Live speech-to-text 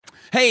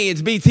Hey,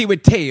 it's BT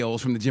with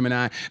Tales from the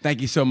Gemini.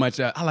 Thank you so much.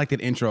 I like that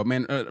intro,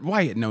 man.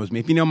 Wyatt knows me.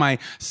 If you know my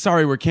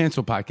Sorry We're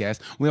Canceled podcast,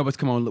 we always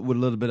come on with a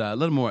little bit, a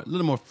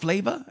little more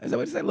flavor. Is that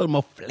what you say? A little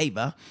more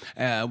flavor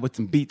with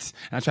some beats.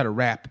 And I try to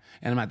rap,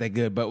 and I'm not that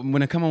good. But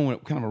when I come on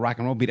with kind of a rock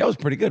and roll beat, that was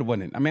pretty good,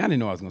 wasn't it? I mean, I didn't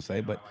know what I was gonna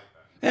say, but.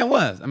 Yeah, it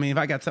was. I mean, if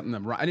I got something to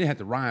I didn't have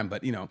to rhyme,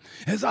 but, you know,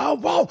 it's all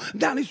wall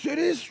down the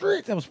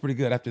street. That was pretty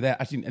good. After that,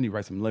 I need to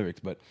write some lyrics,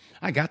 but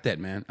I got that,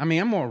 man. I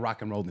mean, I'm more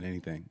rock and roll than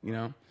anything, you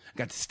know? I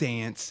got the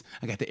stance.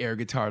 I got the air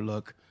guitar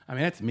look. I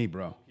mean, that's me,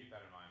 bro. Keep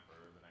that in mind for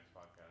the next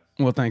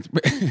podcast. Well, thanks.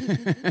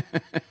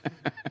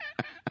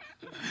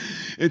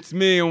 It's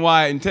me and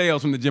Wyatt and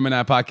Tales from the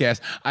Gemini podcast.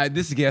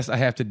 This guest I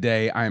have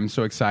today, I am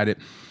so excited.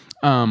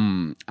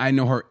 I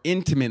know her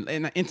intimately,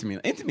 not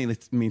intimately. Intimately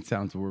means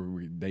sounds where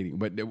we're dating,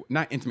 but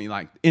not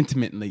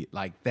intimately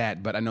like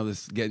that. But I know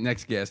this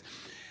next guest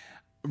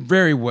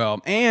very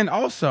well, and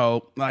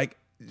also like,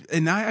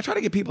 and I try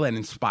to get people that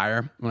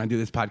inspire when I do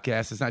this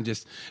podcast. It's not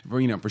just for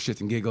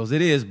shits and giggles.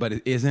 It is, but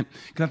it isn't,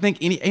 because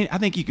I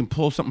think you can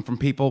pull something from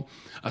people,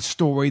 a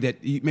story that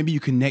maybe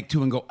you connect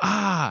to and go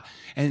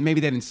and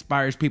maybe that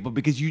inspires people,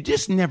 because you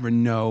just never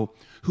know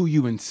who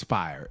you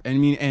inspire. I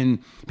mean, and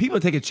people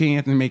take a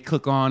chance and may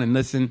click on and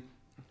listen,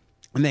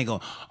 and they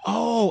go,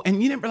 oh,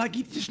 and you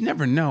just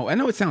never know. I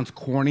know it sounds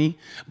corny,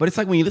 but it's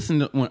like when you listen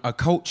to a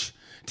coach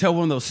tell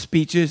one of those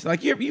speeches.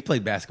 Like you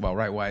played basketball,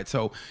 right, Wyatt?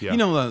 So yeah. You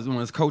know when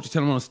those coaches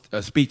tell one of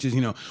those speeches,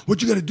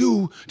 what you got to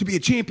do to be a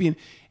champion,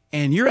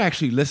 and you're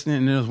actually listening,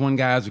 and there's one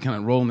guys who kind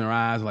of rolling their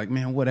eyes like,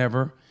 man,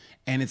 whatever.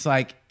 And it's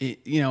like,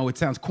 it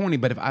sounds corny,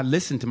 but if I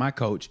listened to my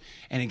coach,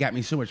 and it got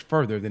me so much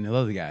further than the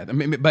other guys. I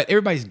mean, but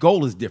everybody's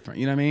goal is different.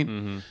 You know what I mean?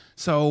 Mm-hmm.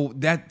 So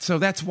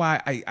that's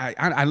why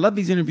I love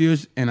these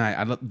interviews, and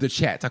I love the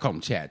chats. I call them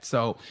chats.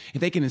 So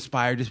if they can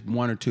inspire just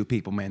one or two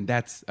people, man,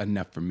 that's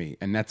enough for me,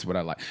 and that's what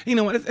I like. You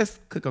know what? Let's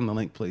click on the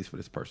link, please, for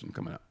this person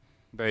coming up.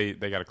 They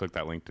got to click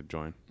that link to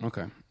join.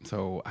 Okay.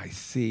 So I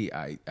see.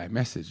 I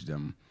messaged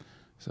them.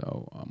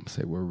 So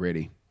say we're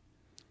ready.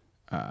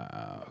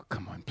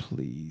 Come on,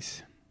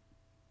 please.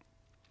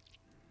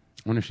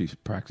 I wonder if she's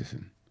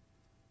practicing.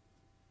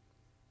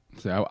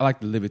 So I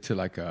like to live it to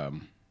like.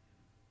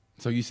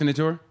 So you send it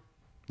to her?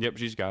 Yep,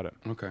 she's got it.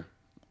 Okay.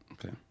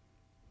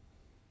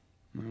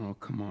 Oh,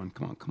 come on,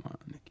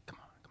 Nikki, come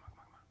on.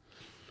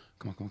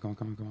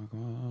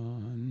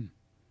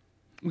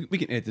 We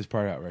can edit this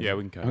part out, right? Yeah,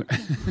 we can cut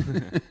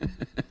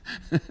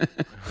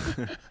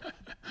it.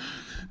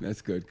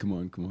 That's good. Come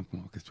on.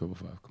 It's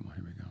 12:05. Come on,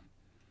 here we go.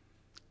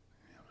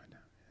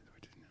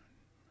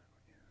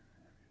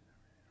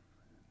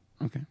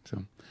 Okay,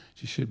 so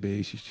she should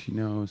be. She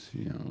knows.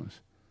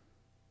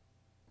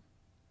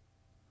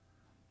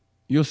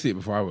 You'll see it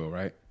before I will,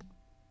 right?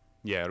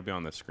 Yeah, it'll be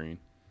on the screen.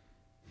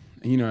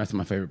 And that's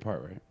my favorite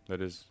part, right?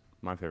 That is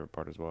my favorite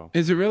part as well.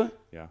 Is it really?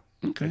 Yeah.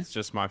 Okay. It's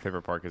just my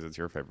favorite part because it's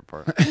your favorite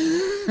part.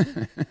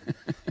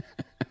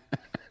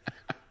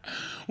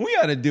 We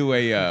ought to do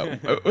a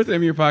what's the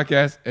name of your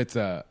podcast? It's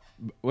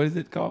what is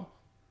it called?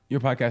 Your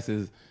podcast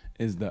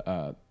is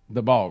the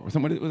ball. What's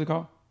it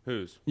called?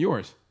 Whose?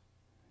 Yours.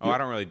 Oh, I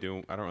don't really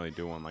do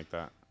one like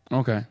that.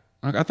 Okay.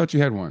 I thought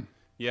you had one.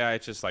 Yeah,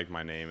 it's just like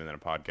my name and then a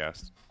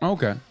podcast.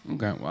 Okay.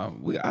 Well,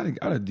 I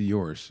ought to do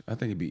yours. I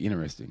think it'd be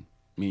interesting.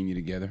 Me and you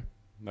together.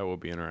 That would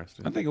be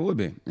interesting. I think it would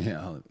be.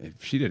 Yeah.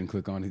 If she didn't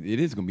click on it, it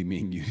is going to be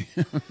me and you.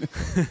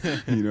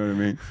 You know what I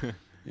mean?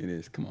 It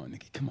is. Come on,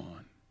 Nikki. Come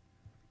on,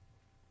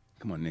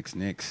 Nix.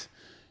 Maybe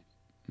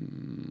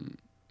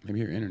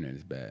her internet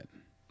is bad.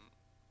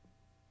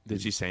 Did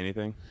she say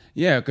anything?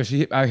 Yeah, because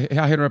I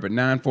hit her up at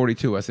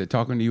 9:42. I said,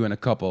 talking to you and a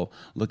couple,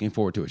 looking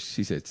forward to it.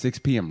 She said, 6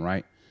 p.m.,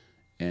 right?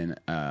 And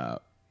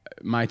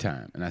my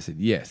time. And I said,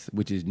 yes,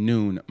 which is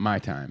noon my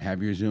time.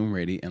 Have your Zoom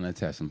ready, and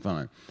let's have some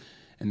fun.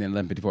 And then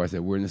 11:54, I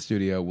said, we're in the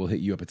studio. We'll hit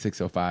you up at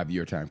 6:05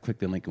 your time. Click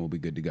the link, and we'll be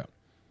good to go.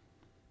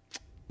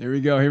 There we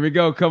go. Here we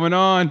go. Coming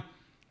on.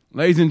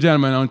 Ladies and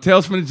gentlemen, on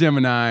Tales from the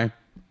Gemini,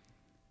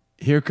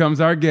 here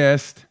comes our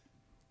guest.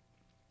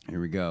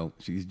 Here we go.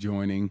 She's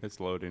joining. It's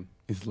loading.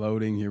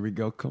 Here we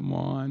go. Come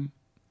on.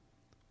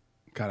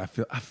 God, I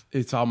feel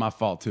it's all my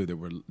fault too that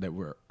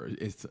we're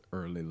it's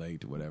early,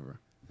 late, whatever.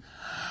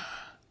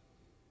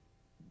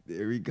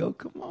 There we go.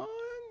 Come on,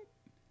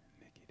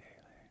 Nikki Daly.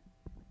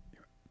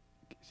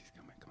 She's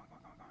coming. Come on.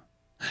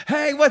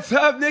 Hey, what's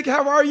up, Nick?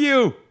 How are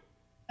you?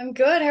 I'm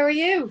good. How are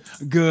you?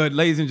 Good.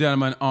 Ladies and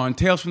gentlemen, on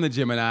Tales from the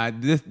Gemini,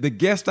 the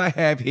guest I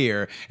have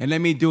here, and let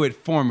me do it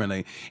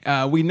formally.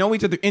 We know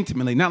each other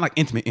intimately, not like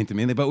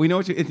intimately, but we know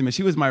each other intimately.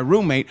 She was my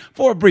roommate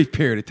for a brief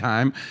period of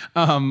time,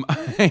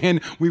 and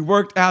we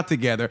worked out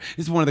together.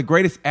 This is one of the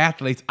greatest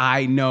athletes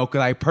I know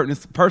because I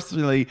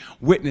personally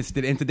witnessed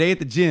it. And today at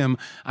the gym,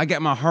 I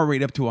got my heart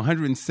rate up to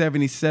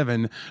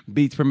 177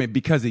 beats per minute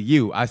because of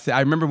you. I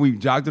remember we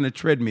jogged on a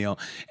treadmill,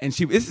 and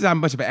this is how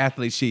much of an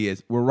athlete she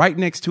is. We're right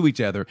next to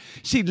each other.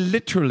 She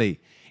literally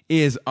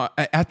is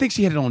I think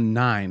she had it on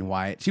 9,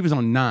 Wyatt. She was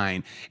on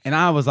 9, and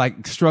I was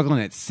like struggling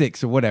at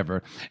 6 or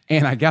whatever.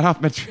 And I got off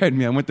my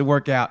treadmill and went to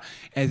work out.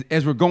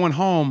 As we're going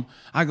home,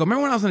 I go,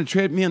 remember when I was on the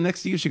treadmill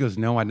next to you? She goes,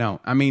 no, I don't.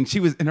 I mean, she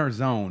was in her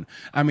zone.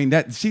 I mean,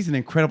 she's an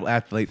incredible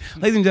athlete.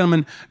 Ladies and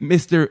gentlemen,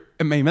 ladies and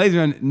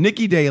gentlemen,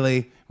 Nikki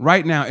Daly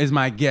right now is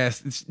my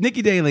guest.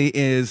 Nikki Daly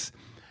is...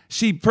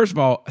 She, first of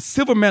all, a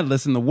silver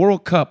medalist in the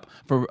World Cup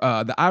for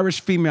the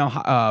Irish female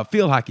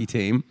field hockey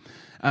team.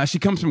 She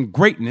comes from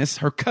greatness.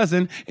 Her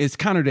cousin is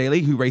Connor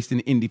Daly, who raced in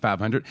the Indy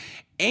 500.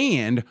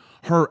 And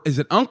is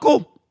it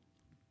uncle?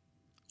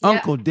 Yeah.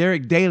 Uncle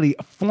Derek Daly,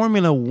 a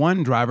Formula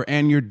One driver,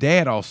 and your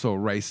dad also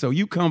raced. So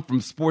you come from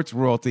sports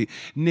royalty.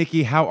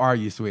 Nikki, how are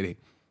you, sweetie?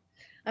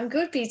 I'm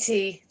good,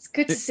 BT. It's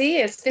good to see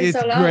you. It's been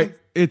so long. Great.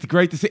 It's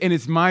great to see, and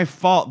it's my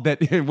fault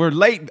that we're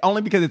late.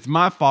 Only because it's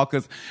my fault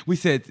because we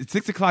said it's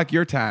 6 o'clock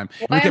your time.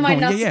 Why am I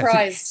not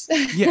surprised?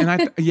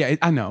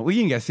 I know. Well,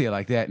 you ain't got to say it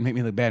like that and make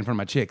me look bad in front of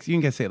my chicks. You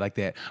ain't got to say it like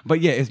that.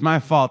 But yeah, it's my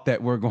fault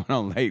that we're going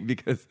on late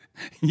because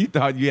you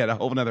thought you had a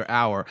whole another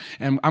hour,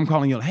 and I'm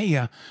calling you.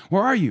 Hey,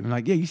 where are you? I'm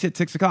like, yeah, you said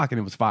 6 o'clock, and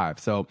it was 5.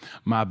 So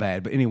my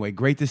bad. But anyway,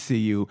 great to see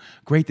you.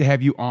 Great to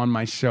have you on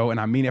my show, and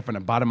I mean it from the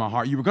bottom of my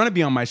heart. You were going to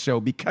be on my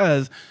show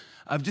because.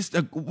 I just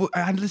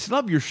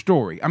love your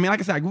story. I mean, like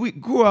I said, we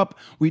grew up,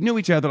 we knew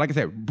each other, like I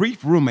said,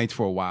 brief roommates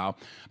for a while,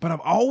 but I've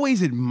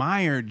always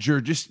admired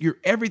your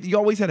everything. You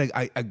always had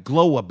a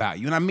glow about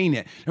you. And I mean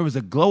it. There was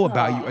a glow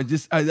about you.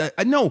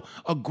 I know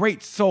a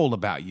great soul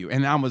about you.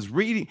 And I was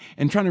reading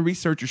and trying to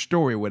research your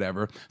story or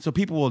whatever, so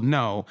people will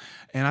know.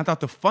 And I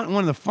thought one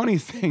of the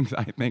funniest things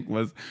I think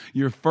was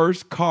your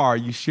first car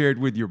you shared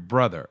with your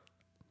brother.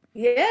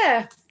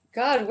 Yeah.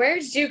 God, where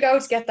did you go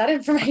to get that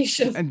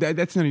information? And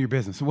that's none of your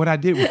business. What I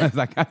did was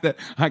I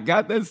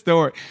got that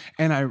story,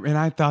 and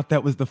I thought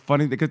that was the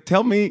funny thing. Because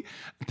tell me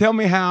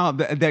how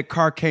that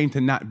car came to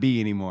not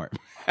be anymore.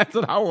 That's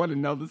what I want to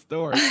know, the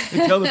story.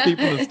 And tell the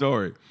people the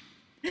story.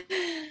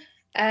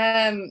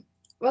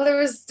 Well, there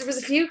was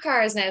a few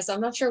cars now, so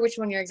I'm not sure which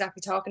one you're exactly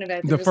talking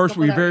about. Your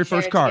very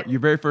first car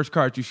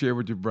that you shared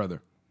with your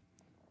brother.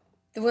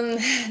 The one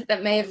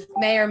that may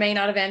or may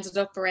not have ended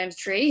up around a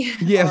tree.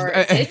 Yes, or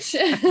a ditch.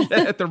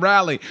 At the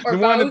rally. Or the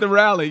both. One at the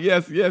rally.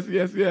 Yes. Yeah,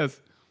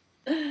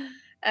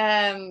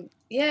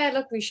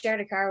 look, we shared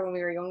a car when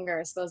we were younger.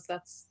 I suppose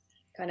that's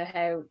kind of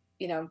how,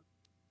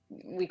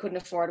 we couldn't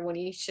afford one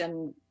each,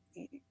 and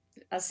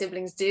as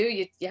siblings do,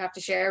 you have to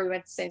share. We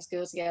went to the same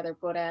school together,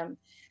 but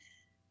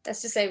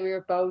let's just say we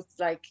were both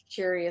like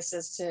curious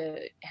as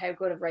to how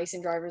good of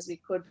racing drivers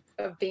we could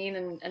have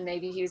been, and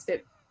maybe he was a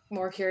bit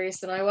more curious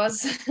than I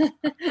was.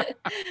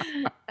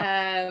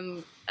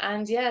 And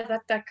yeah,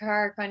 that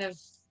car kind of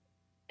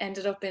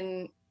ended up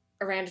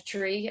around a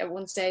tree at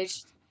one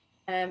stage,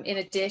 in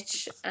a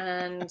ditch,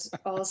 and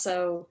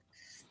also,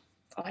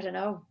 I don't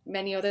know,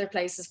 many other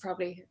places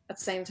probably at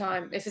the same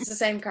time. If it's the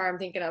same car I'm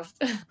thinking of.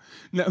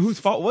 Now, whose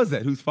fault was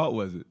that? Whose fault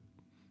was it?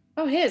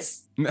 Oh,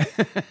 his.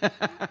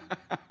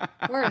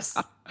 Worse.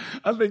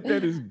 I think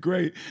that is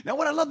great. Now,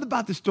 what I love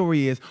about your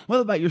story is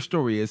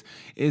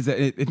that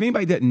if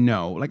anybody doesn't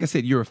know, like I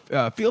said, you're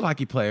a field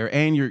hockey player,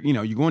 and you're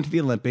going to the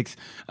Olympics.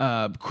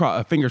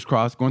 Fingers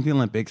crossed, going to the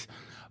Olympics.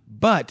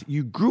 But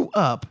you grew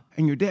up,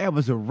 and your dad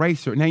was a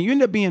racer. Now, you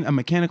ended up being a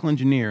mechanical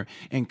engineer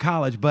in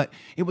college, but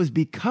it was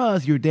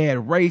because your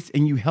dad raced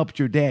and you helped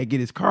your dad get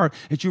his car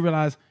that you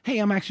realized, hey,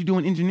 I'm actually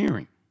doing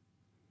engineering.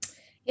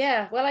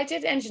 Yeah, well, I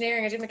did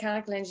engineering. I did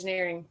mechanical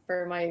engineering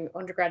for my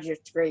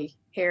undergraduate degree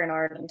here in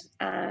Ireland.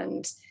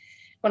 And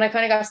when I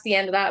kind of got to the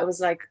end of that, it was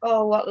like,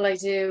 oh, what will I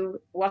do?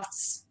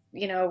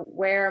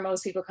 Where are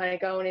most people kind of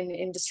going in the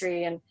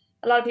industry? And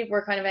a lot of people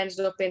were kind of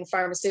ended up in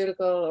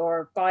pharmaceutical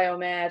or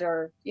biomed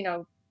or,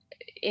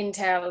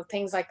 Intel,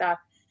 things like that.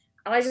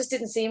 And I just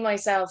didn't see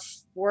myself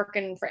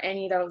working for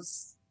any of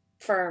those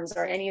firms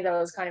or any of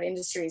those kind of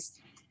industries.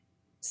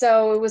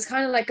 So it was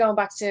kind of like going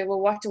back to, well,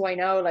 what do I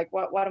know? Like,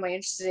 what am I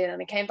interested in?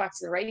 And I came back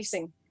to the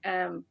racing.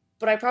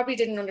 But I probably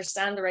didn't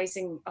understand the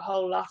racing a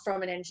whole lot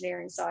from an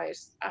engineering side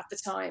at the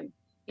time.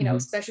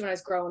 Especially when I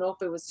was growing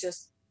up, it was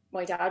just,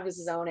 my dad was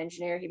his own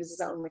engineer. He was his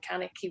own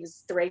mechanic. He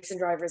was the racing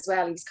driver as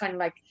well. He was kind of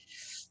like,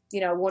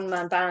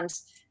 one-man band.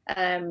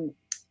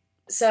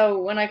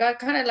 So when I got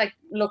kind of like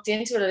looked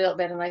into it a little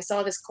bit, and I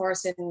saw this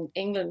course in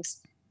England,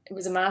 it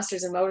was a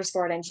master's in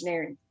motorsport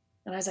engineering.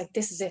 And I was like,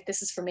 this is it.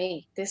 This is for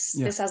me. This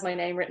has my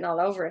name written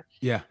all over it.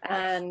 Yeah.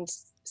 And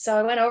so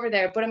I went over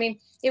there. But I mean,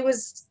 it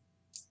was,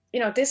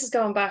 this is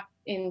going back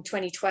in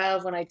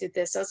 2012 when I did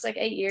this. So it's like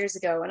 8 years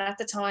ago. And at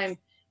the time,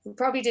 we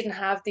probably didn't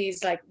have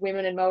these like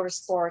women in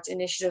motorsport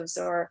initiatives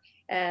or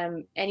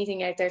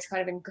anything out there to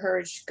kind of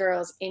encourage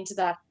girls into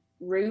that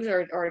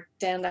route or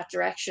down that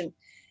direction.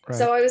 Right.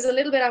 So I was a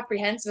little bit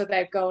apprehensive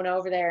about going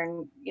over there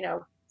and,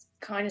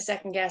 kind of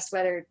second guessed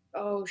whether,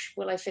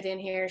 will I fit in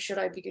here? Should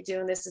I be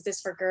doing this? Is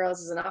this for girls?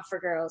 Is it not for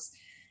girls?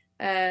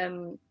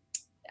 And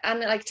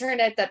like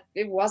turned out that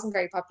it wasn't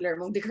very popular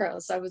among the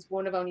girls. I was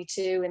one of only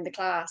 2 in the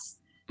class.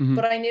 Mm-hmm.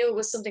 But I knew it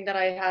was something that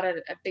I had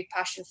a big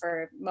passion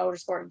for,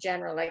 motorsport in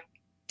general. Like,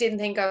 didn't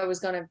think I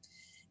was going to,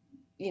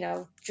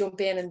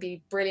 jump in and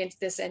be brilliant at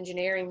this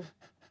engineering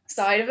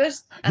side of it,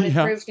 and it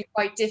proved to be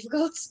quite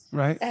difficult.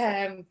 Right.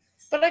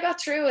 But I got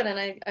through it, and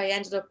I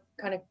ended up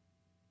kind of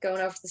going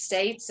over to the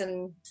States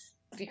and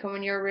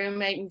becoming your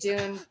roommate and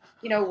doing,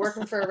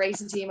 working for a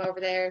racing team over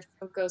there,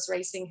 Ghost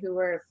Racing, who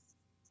were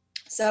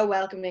so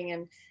welcoming,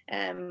 and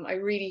I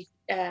really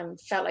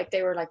felt like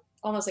they were like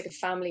almost like a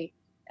family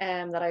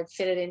that I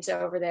fitted into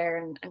over there,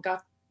 and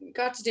got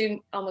to do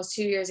almost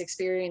 2 years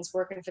experience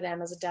working for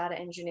them as a data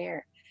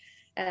engineer.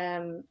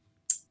 And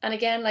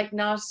again, like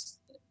I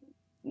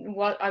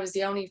was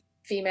the only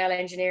female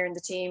engineer in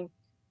the team,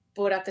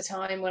 but at the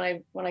time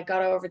when I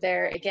got over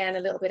there, again, a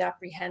little bit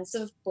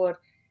apprehensive, but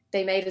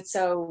they made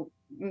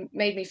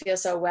me feel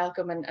so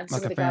welcome, and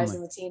some of the guys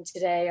in the team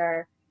today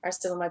are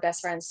still my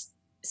best friends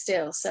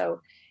still.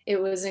 So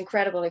it was an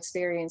incredible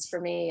experience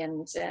for me,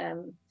 and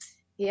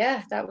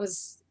that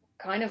was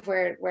kind of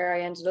where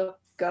I ended up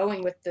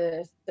going with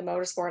the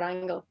motorsport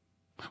angle.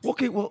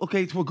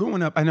 Okay. So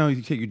growing up, I know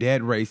you said your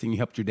dad raced and you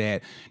helped your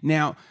dad.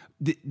 Now,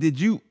 did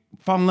you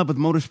fall in love with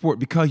motorsport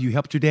because you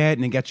helped your dad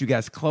and it got you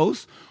guys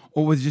close,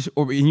 or was it just,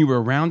 and you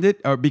were around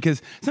it, or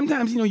because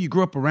sometimes you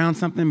grow up around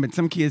something, but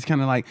some kids kind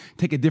of like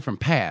take a different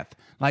path.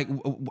 Like,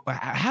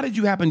 how did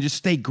you happen to just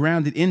stay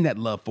grounded in that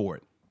love for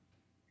it?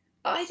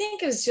 I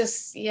think it was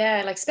just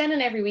like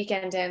spending every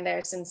weekend down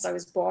there since I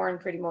was born,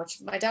 pretty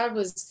much. My dad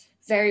was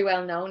very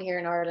well known here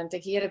in Ireland.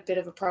 Like, he had a bit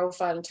of a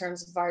profile in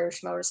terms of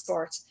Irish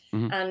motorsport,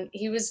 and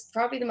he was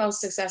probably the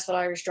most successful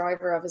Irish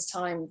driver of his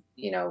time,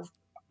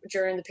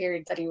 during the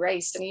period that he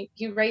raced, and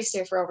he raced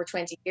here for over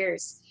 20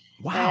 years.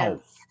 Wow.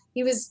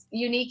 He was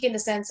unique in the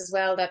sense as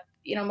well that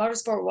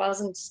motorsport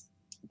wasn't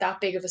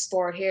that big of a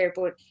sport here,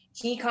 but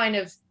he kind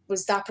of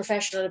was that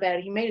professional about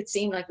it. He made it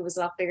seem like it was a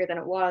lot bigger than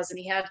it was, and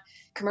he had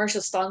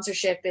commercial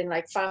sponsorship in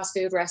like fast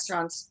food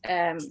restaurants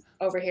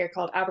over here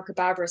called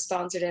Abracadabra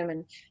sponsored him,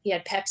 and he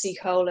had Pepsi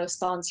Cola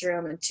sponsor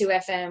him, and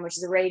 2FM, which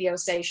is a radio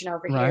station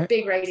over here,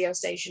 big radio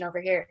station over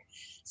here.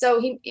 So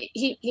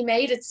he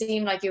made it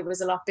seem like it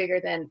was a lot bigger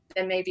than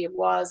maybe it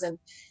was, and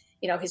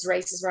his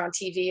races were on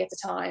TV at the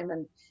time,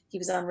 and he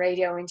was on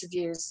radio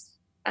interviews,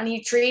 and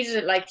he treated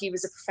it like he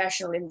was a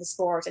professional in the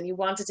sport, and he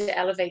wanted to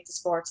elevate the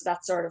sport to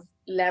that sort of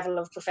level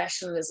of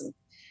professionalism.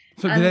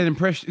 So did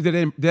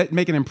that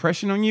make an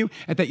impression on you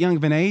at that young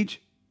of an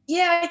age?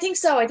 Yeah, I think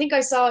so. I think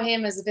I saw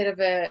him as a bit of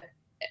a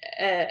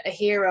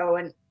hero,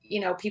 and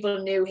people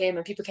knew him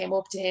and people came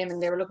up to him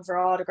and they were looking for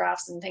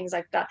autographs and things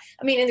like that.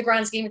 I mean, in the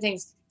grand scheme of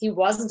things, he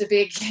wasn't a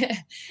big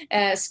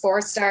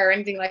sports star or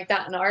anything like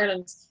that in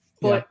Ireland,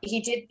 but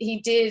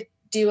he did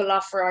do a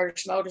lot for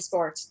Irish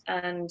motorsport,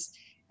 and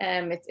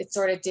it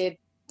sort of did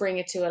bring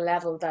it to a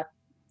level that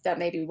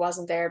maybe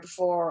wasn't there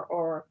before,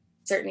 or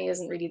certainly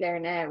isn't really there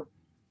now.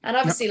 And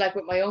obviously, like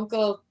with my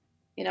uncle,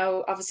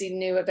 obviously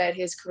knew about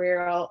his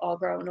career all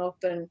growing up,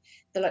 and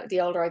the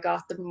older I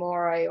got, the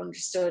more I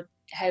understood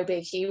how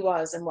big he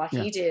was and what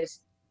he did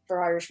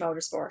for Irish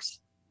motorsport.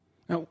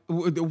 Now,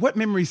 what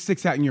memory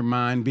sticks out in your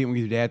mind being with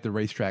your dad at the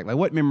racetrack? Like,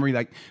 what memory,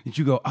 like, did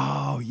you go,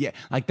 oh, yeah,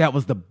 like that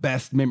was the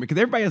best memory?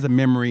 Because everybody has a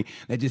memory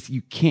that just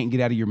you can't get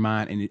out of your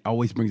mind, and it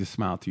always brings a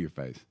smile to your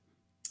face.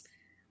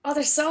 Oh,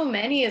 there's so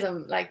many of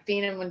them, like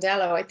being in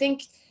Mondello. I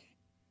think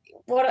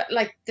what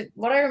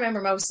I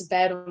remember most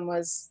about him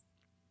was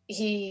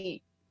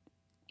he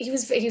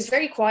was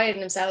very quiet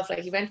in himself. Like,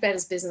 he went about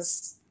his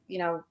business,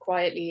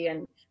 quietly,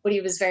 but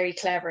he was very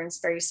clever and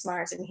very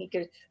smart, and he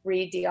could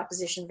read the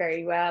opposition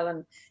very well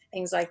and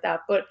things like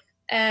that. But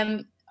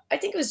I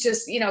think it was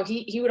just,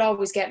 he would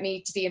always get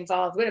me to be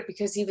involved with it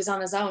because he was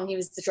on his own. He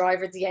was the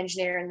driver, the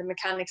engineer, and the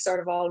mechanic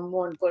sort of all in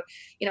one. But,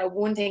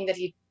 one thing that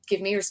he'd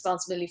give me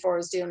responsibility for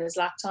was doing his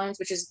lap times,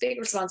 which is a big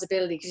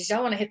responsibility because you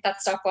don't want to hit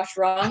that stopwatch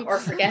wrong or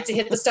forget to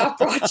hit the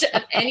stopwatch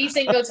at any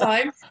single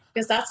time,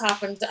 because that's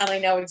happened, and I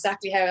know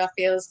exactly how that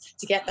feels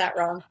to get that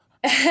wrong.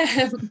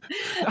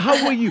 How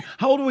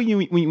old were you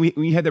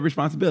when you had that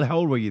responsibility? How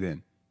old were you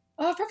then?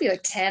 Oh, probably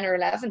like 10 or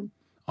 11.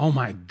 Oh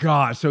my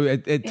gosh. So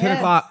at 10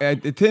 o'clock,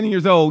 at 10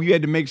 years old, you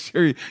had to make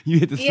sure you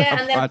hit the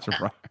stopwatch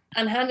right.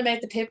 And hand him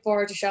out the pit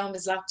board to show him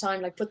his lap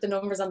time, like put the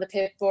numbers on the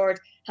pit board,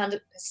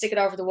 stick it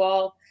over the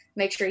wall,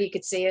 make sure he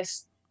could see it.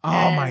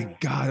 Oh my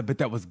God, but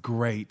that was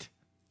great.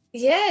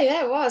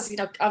 Yeah, it was.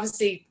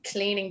 Obviously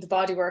cleaning the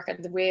bodywork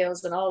and the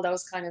wheels and all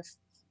those kind of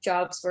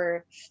jobs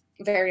were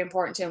very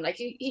important to him. Like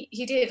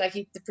he did, like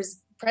the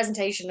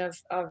presentation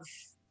of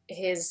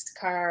his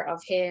car,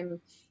 of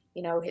him,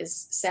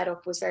 his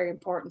setup was very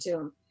important to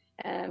him.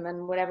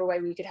 And whatever way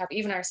we could have,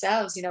 even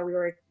ourselves, we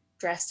were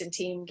dressed in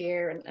team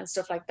gear and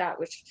stuff like that,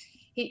 which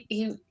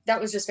he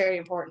that was just very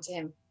important to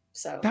him.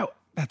 So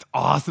that's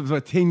awesome. So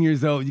at 10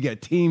 years old, you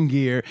got team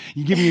gear.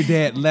 You giving your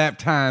dad lap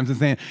times and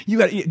saying,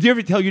 do you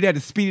ever tell your dad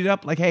to speed it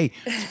up? Like, hey,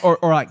 or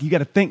like, you got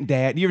to think,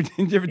 Dad. Did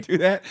you ever do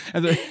that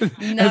as a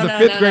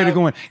fifth grader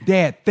going,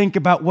 Dad, think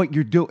about what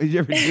you're doing? Did you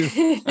ever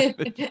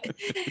do?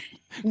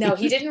 No,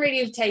 he didn't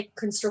really take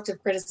constructive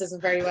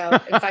criticism very well.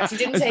 In fact, he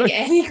didn't take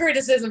any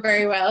criticism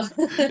very well.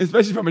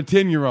 Especially from a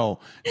 10-year-old.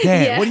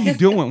 Dad, what are you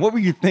doing? What were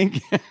you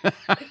thinking?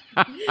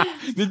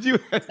 Did you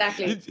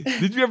Exactly.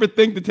 did you ever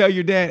think to tell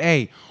your dad,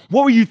 hey,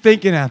 what were you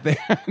thinking out there?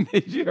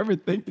 Did you ever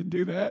think to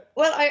do that?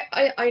 Well,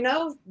 I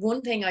know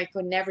one thing I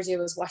could never do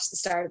was watch the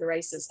start of the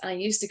races. And I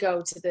used to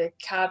go to the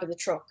cab of the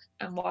truck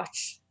and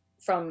watch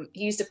from,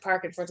 he used to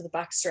park in front of the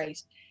back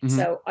straight. Mm-hmm.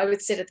 So I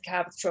would sit at the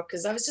cab of the truck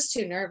because I was just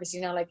too nervous,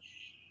 you know, like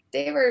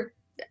they were,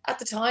 at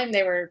the time,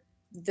 they were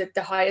the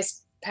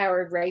highest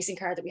powered racing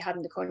car that we had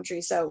in the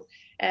country. So,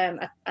 and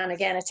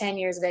again, at 10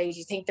 years of age,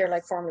 you think they're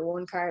like Formula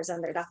One cars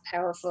and they're that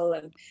powerful,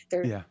 and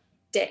they're,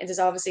 there's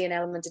obviously an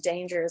element of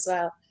danger as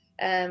well.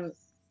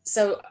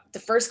 So the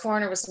first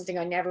corner was something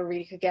I never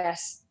really could get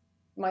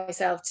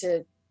myself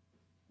to,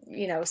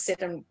 you know,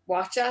 sit and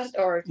watch at,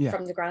 or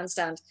from the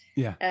grandstand.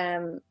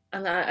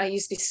 And I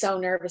used to be so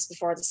nervous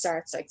before the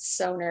starts, like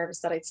so nervous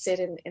that I'd sit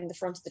in the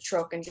front of the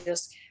truck and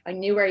just, I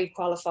knew where he'd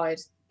qualified.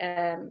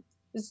 It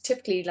was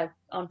typically like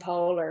on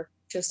pole or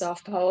just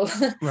off pole.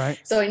 Right.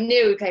 So I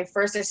knew, okay,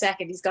 first or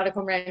second, he's got to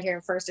come around here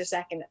in first or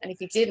second. And if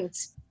he didn't,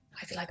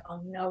 I'd be like,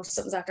 oh no,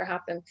 something's after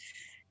happening.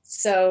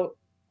 So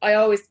I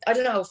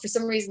don't know, for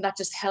some reason that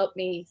just helped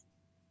me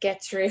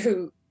get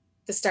through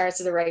the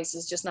starts of the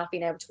races, just not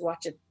being able to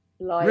watch it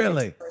live.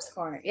 Really? In the first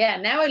corner. Yeah,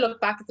 now I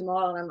look back at them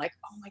all and I'm like,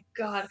 oh my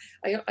God,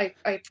 I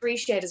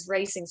appreciate his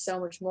racing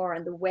so much more,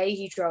 and the way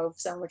he drove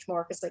so much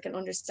more, because I can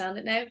understand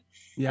it now.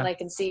 And I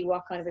can see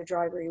what kind of a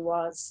driver he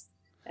was.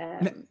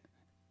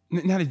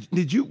 Now,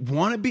 did you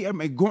want to be,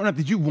 growing up,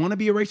 did you want to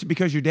be a racer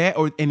because your dad,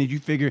 and did you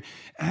figure,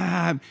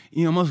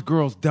 you know, most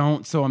girls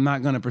don't, so I'm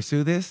not going to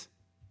pursue this?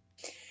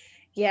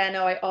 Yeah,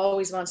 no, I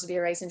always wanted to be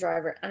a racing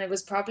driver. And it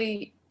was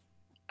probably,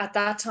 at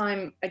that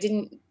time,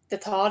 the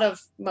thought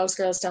of most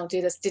girls don't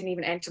do this didn't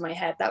even enter my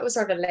head. That was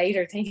sort of a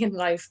later thing in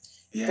life.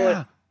 Yeah.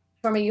 But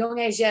from a young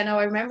age,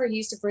 I remember he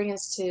used to bring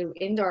us to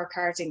indoor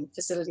karting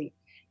facility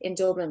in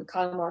Dublin,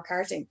 Colmore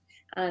Karting.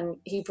 And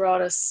he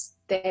brought us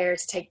there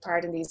to take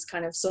part in these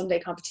kind of Sunday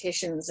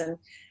competitions, and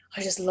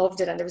I just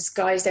loved it. And there was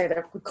guys there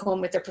that would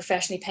come with their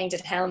professionally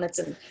painted helmets,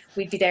 and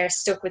we'd be there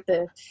stuck with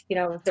the, you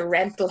know, the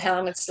rental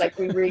helmets, like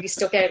we really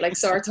stuck out like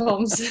sore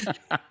thumbs.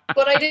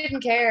 But I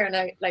didn't care, and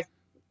I, like,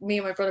 me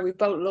and my brother, we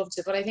both loved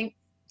it. But I think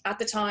at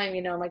the time,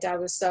 you know, my dad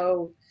was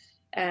so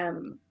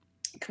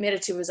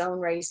committed to his own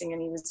racing,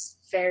 and he was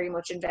very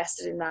much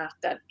invested in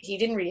that he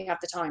didn't really have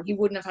the time. He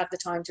wouldn't have had the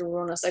time to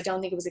run us. I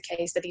don't think it was a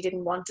case that he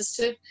didn't want us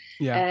to.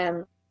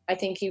 I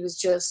think he was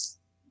just,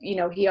 you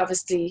know, he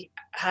obviously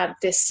had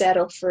this set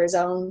up for his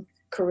own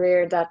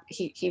career that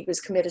he was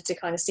committed to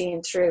kind of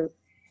seeing through.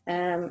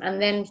 And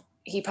then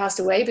he passed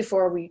away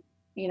before we,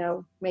 you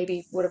know,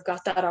 maybe would have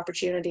got that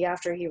opportunity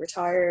after he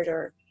retired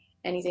or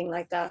anything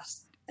like that.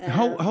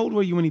 How old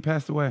were you when he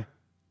passed away?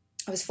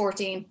 I was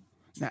 14.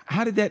 Now,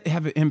 how did that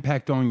have an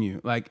impact on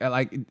you? Like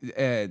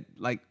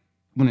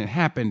when it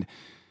happened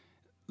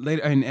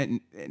later,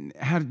 and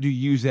how did you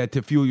use that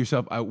to fuel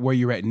yourself where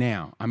you're at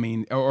now? I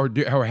mean,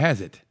 or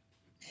has it?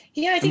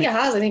 Yeah, I think it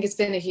has. I think it's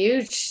been a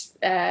huge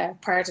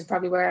part of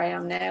probably where I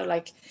am now.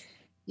 Like,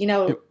 you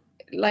know,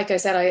 like I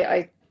said,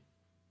 I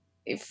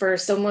for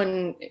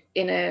someone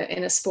in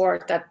a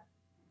sport that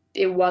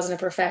it wasn't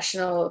a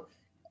professional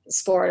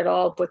sport at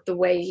all, but the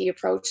way he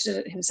approached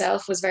it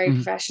himself was very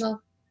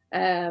professional.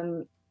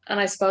 And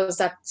I suppose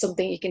that's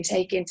something you can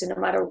take into no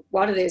matter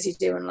what it is you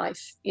do in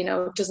life. You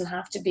know, it doesn't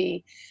have to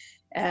be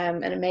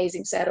an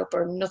amazing setup,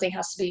 or nothing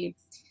has to be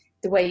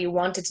the way you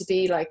want it to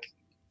be, like,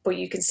 but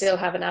you can still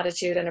have an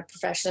attitude and a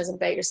professionalism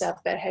about yourself,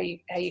 about how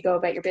you go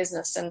about your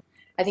business. And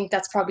I think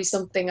that's probably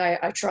something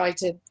I try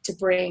to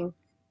bring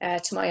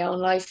to my own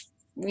life,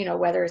 you know,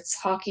 whether it's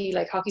hockey,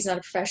 like hockey's not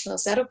a professional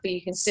setup, but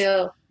you can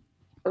still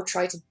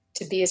try to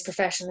be as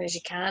professional as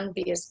you can,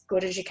 be as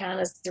good as you can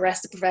as the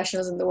rest of the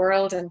professionals in the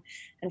world, and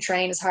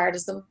train as hard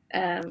as them.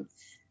 And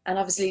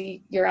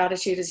obviously your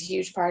attitude is a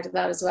huge part of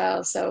that as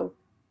well. So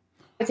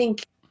I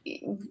think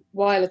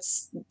while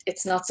it's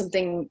not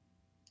something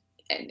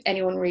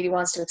anyone really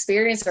wants to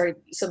experience, or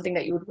something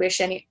that you would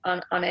wish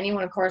on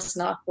anyone, of course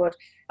not, but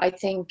I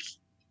think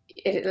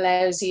it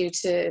allows you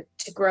to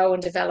grow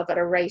and develop at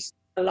a rate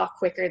a lot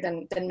quicker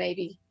than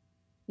maybe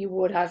you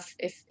would have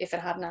if it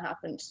hadn't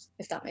happened,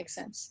 if that makes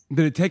sense.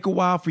 Did it take a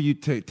while for you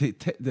to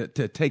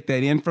take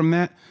that in from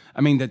that?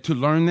 I mean, to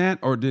learn that,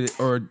 or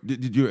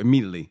did you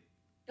immediately?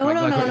 No,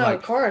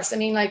 of course. I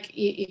mean, like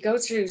you go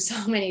through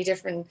so many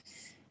different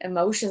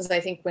emotions, I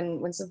think,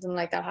 when something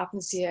like that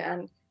happens to you,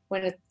 and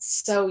when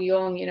it's so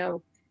young, you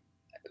know,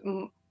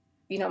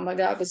 my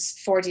dad was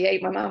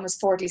 48, my mom was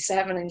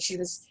 47, and she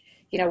was,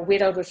 you know,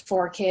 widowed with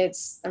 4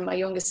 kids, and my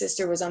youngest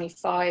sister was only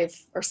 5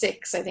 or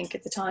 6, I think,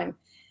 at the time.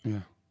 Yeah.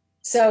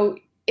 So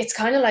it's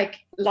kind of like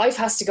life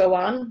has to go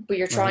on, but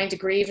you're trying to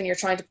grieve and you're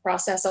trying to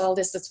process all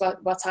this. That's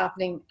what's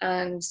happening.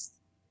 And,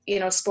 you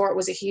know, sport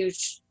was a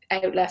huge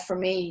outlet for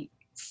me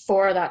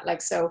for that.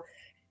 Like, so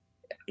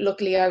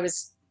luckily I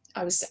was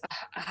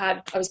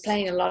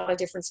playing a lot of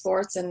different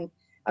sports, and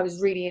I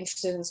was really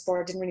interested in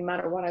sport. It didn't really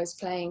matter what I was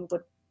playing,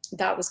 but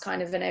that was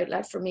kind of an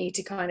outlet for me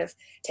to kind of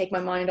take my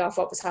mind off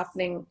what was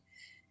happening,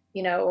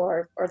 you know,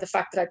 or the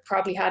fact that I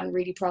probably hadn't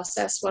really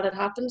processed what had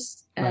happened.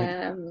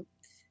 Right.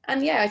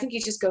 And yeah, I think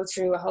you just go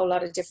through a whole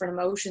lot of different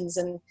emotions,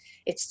 and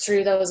it's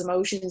through those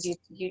emotions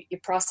you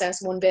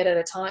process one bit at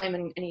a time,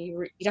 and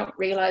you don't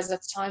realize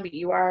at the time, but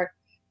you are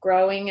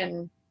growing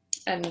and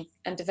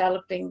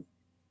developing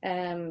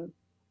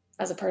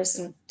as a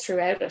person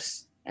throughout it.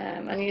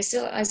 And I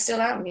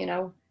still am, you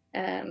know.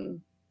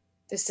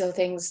 There's still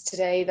things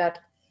today that,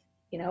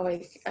 you know,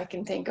 I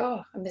can think,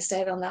 oh, I missed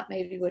out on that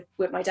maybe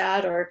with my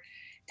dad or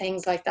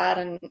things like that,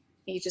 and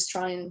you just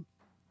try and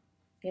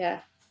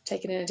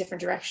take it in a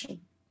different direction.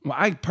 Well,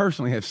 I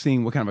personally have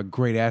seen what kind of a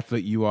great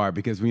athlete you are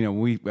because, you know,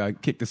 we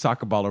kick the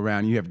soccer ball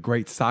around. You have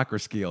great soccer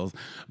skills,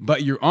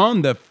 but you're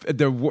on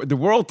the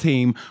world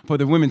team for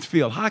the women's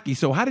field hockey.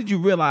 So how did you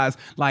realize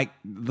like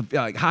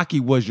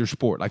hockey was your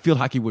sport, like field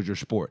hockey was your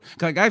sport?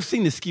 Like I've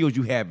seen the skills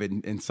you have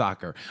in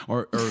soccer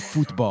or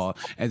football,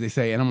 as they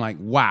say, and I'm like,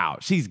 wow,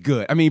 she's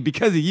good. I mean,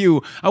 because of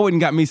you, I wouldn't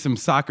got me some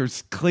soccer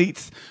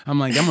cleats. I'm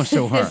like, I'm gonna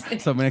show her.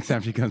 So the next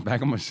time she comes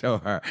back, I'm gonna show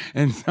her.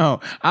 And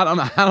so I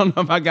don't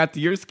know if I got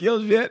to your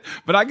skills yet,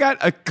 but I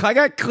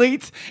got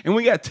cleats, and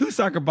we got 2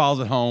 soccer balls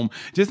at home,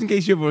 just in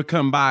case you ever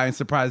come by and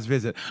surprise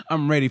visit.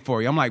 I'm ready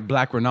for you. I'm like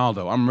Black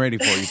Ronaldo. I'm ready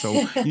for you, so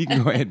you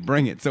can go ahead and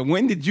bring it. So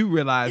when did you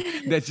realize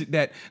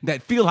that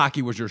field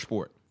hockey was your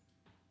sport?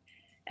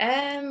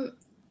 To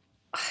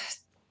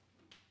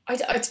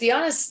be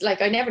honest,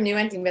 like I never knew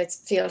anything about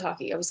field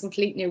hockey. I was a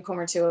complete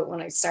newcomer to it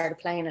when I started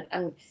playing it,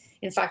 and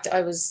in fact,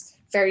 I was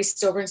very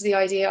stubborn to the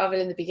idea of it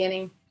in the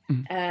beginning.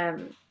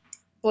 Mm-hmm.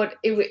 But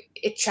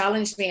it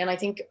challenged me, and I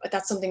think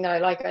that's something that I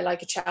like. I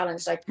like a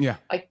challenge. Like,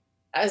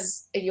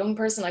 as a young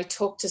person, I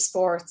took to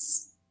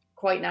sports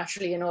quite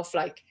naturally enough.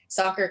 Like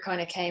soccer kind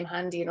of came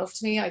handy enough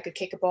to me. I could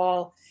kick a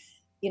ball,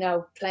 you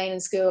know, playing in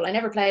school. I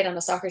never played on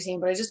a soccer team,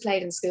 but I just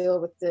played in school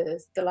with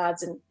the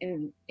lads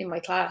in my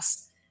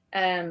class.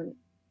 And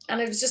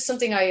it was just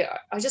something I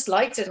just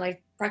liked it, and I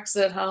practiced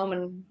it at home,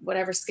 and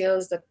whatever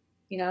skills that,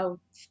 you know,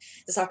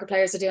 the soccer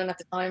players are doing at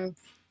the time,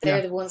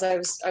 they're the ones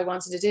I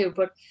wanted to do.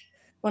 But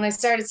when I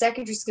started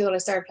secondary school, I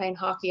started playing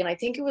hockey, and I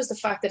think it was the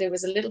fact that it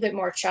was a little bit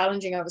more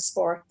challenging of a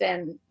sport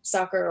than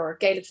soccer, or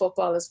Gaelic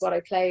football is what I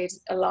played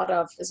a lot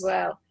of as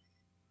well.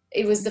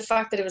 It was the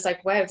fact that it was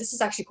like, wow, this is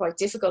actually quite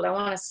difficult. I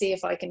want to see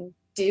if I can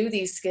do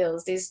these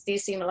skills. These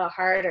seem a lot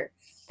harder.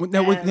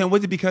 Now,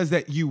 was it because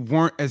that you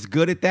weren't as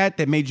good at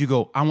that made you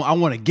go, I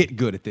want to get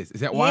good at this?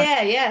 Is that why?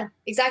 Yeah,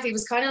 exactly. It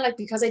was kind of like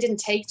because I didn't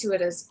take to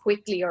it as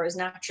quickly or as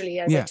naturally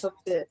as I took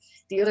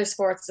the other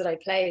sports that I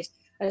played.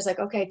 I was like,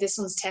 okay, this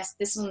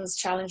one's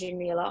challenging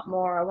me a lot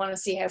more. I want to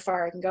see how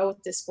far I can go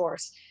with this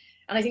sport.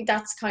 And I think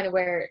that's kind of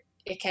where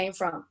it came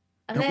from.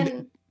 And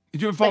then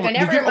did you ever fall, I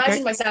never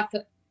imagined myself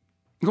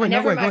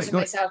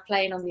myself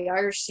playing on the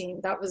Irish team.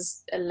 That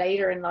was a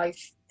later in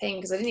life thing,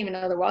 because I didn't even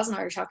know there was an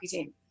Irish hockey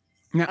team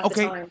at the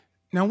time.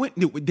 Now,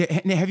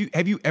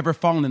 have you ever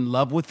fallen in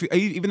love with,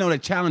 even though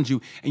that challenged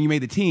you and you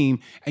made the team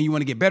and you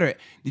want to get better at,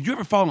 did you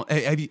ever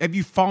have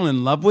you fallen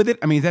in love with it?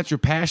 I mean, is that your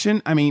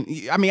passion? I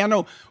mean, I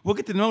know we'll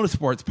get to know the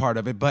sports part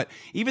of it, but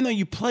even though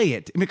you play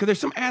it, because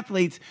there's some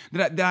athletes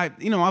that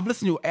I've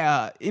listened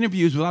to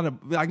interviews with a lot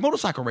of, like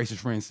motorcycle racers,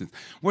 for instance,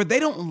 where they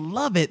don't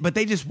love it, but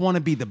they just want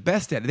to be the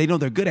best at it. They know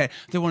they're good at it.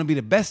 They want to be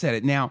the best at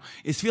it. Now,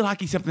 is field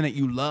hockey something that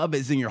you love,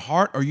 is in your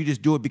heart, or you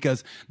just do it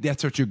because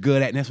that's what you're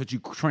good at and that's what you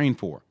train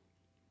for?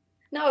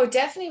 No, it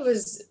definitely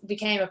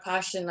became a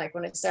passion, like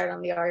when I started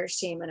on the Irish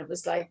team, and it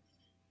was like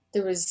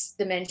there was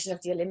the mention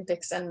of the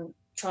Olympics and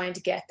trying to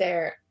get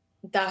there.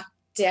 That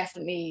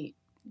definitely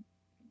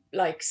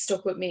like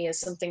stuck with me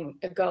as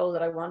a goal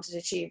that I wanted to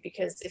achieve,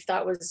 because if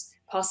that was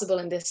possible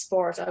in this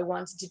sport, I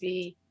wanted to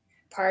be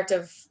part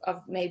of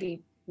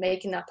maybe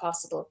making that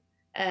possible.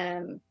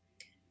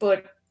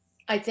 But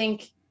I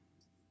think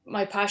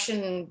my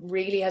passion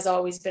really has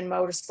always been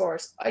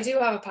motorsport. I do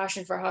have a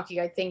passion for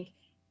hockey. I think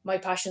my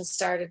passion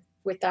started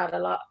with that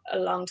a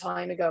long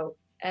time ago,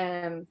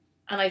 and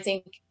I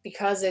think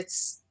because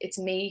it's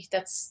me,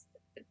 that's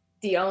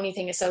the only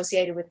thing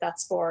associated with that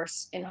sport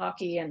in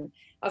hockey, and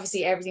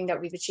obviously everything that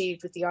we've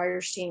achieved with the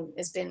Irish team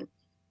has been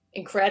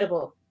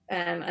incredible,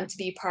 and to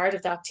be part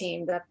of that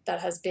team that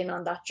has been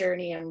on that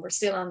journey, and we're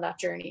still on that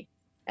journey.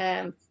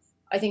 I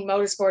think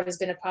motorsport has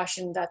been a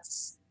passion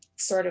that's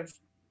sort of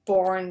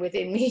born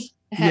within me,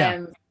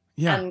 and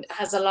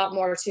has a lot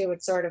more to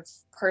it sort of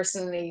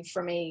personally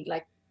for me,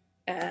 like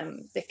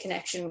the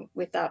connection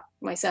with that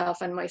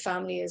myself and my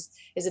family is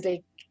a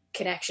big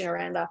connection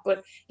around that.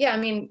 But yeah, I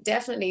mean,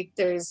 definitely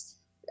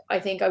I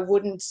think I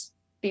wouldn't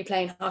be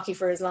playing hockey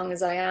for as long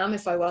as I am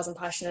if I wasn't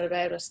passionate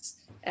about it,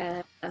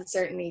 and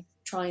certainly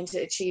trying to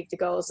achieve the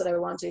goals that I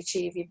want to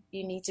achieve,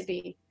 you need to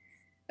be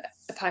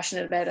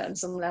passionate about it on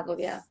some level.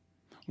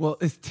 Well,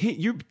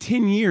 you're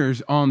 10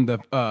 years on the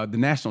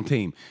national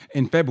team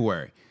in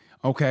February.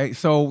 Okay,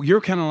 so you're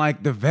kind of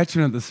like the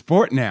veteran of the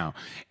sport now,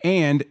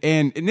 and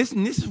this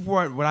is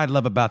what I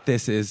love about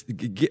this is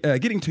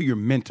getting to your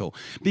mental,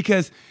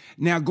 because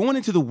now going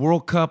into the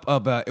World Cup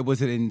of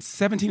was it in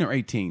 17 or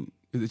 18?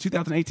 Was it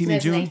 2018 in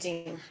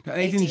June?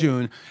 18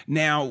 June.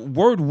 Now,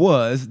 word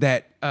was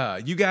that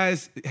you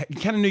guys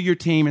kind of knew your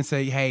team and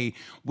say, hey,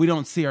 we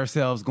don't see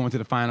ourselves going to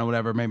the final,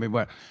 whatever, maybe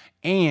what.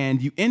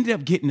 and you ended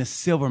up getting a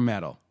silver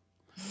medal.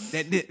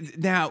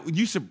 Now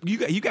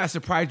you guys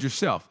surprised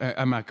yourself.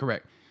 Am I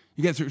correct?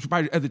 You guys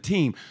surprised the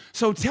team.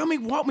 So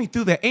walk me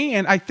through that.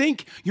 And I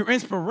think your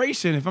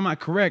inspiration, if I'm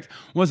not correct,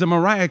 was a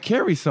Mariah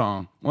Carey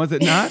song. Was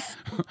it not?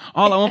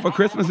 All I Want for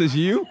Christmas Is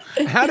You.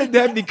 How did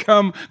that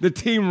become the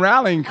team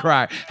rallying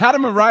cry? How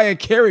did Mariah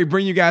Carey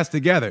bring you guys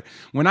together?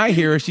 When I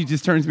hear her, she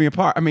just turns me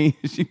apart. I mean,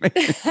 so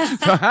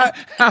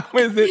how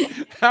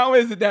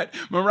is it that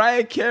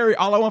Mariah Carey,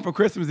 All I Want for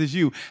Christmas Is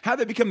You, how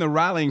did that become the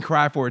rallying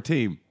cry for a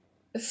team?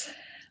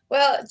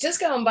 Well, just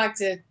going back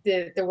to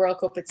the World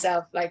Cup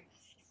itself,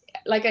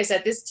 like I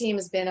said, this team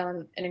has been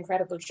on an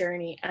incredible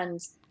journey. And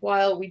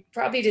while we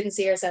probably didn't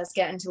see ourselves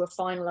getting to a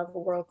final of a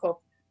World Cup,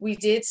 we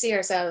did see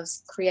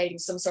ourselves creating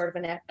some sort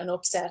of an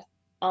upset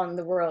on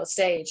the world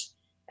stage.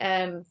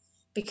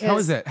 Because how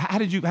is that? How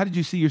did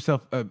you see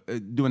yourself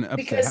doing an upset?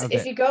 Because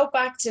if you go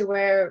back to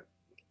where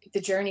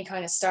the journey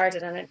kind of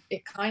started, and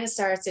it kind of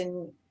starts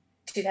in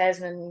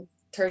 2013-14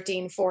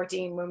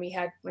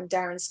 when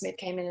Darren Smith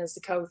came in as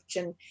the coach,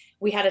 and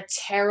we had a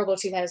terrible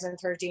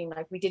 2013.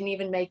 Like, we didn't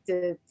even make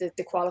the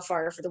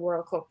qualifier for the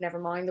World Cup, never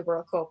mind the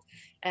World Cup.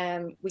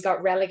 We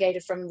got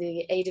relegated from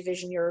the A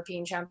Division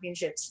European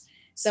Championships.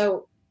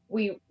 So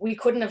we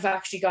couldn't have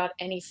actually got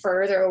any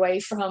further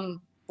away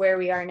from where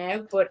we are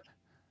now. But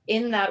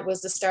in that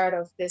was the start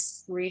of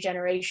this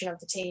regeneration of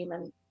the team.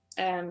 And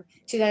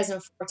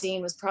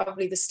 2014 was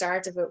probably the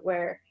start of it,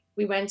 where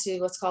we went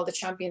to what's called the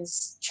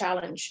Champions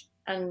Challenge.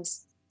 And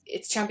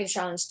it's Champions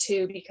Challenge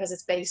 2 because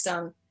it's based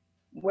on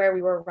where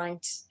we were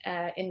ranked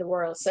in the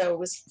world. So it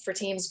was for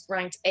teams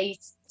ranked 8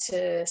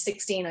 to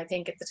 16, I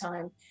think, at the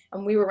time.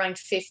 And we were ranked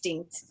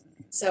 15th.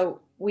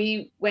 So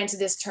we went to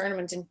this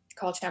tournament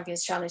called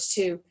Champions Challenge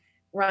 2,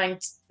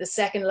 ranked the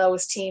second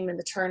lowest team in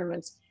the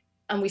tournament,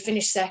 and we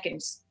finished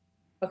second.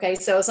 Okay,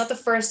 so it's not the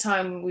first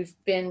time we've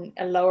been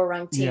a lower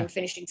ranked team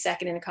finishing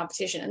second in a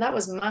competition. And that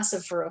was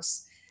massive for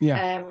us.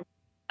 Yeah.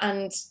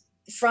 And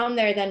from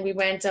there, then we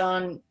went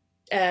on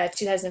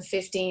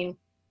 2015.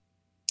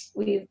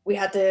 We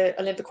had the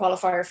Olympic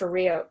qualifier for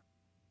Rio.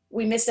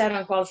 We missed out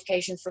on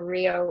qualification for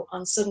Rio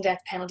on sudden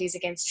death penalties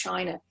against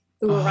China,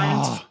 who were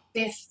ranked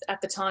 5th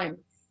at the time.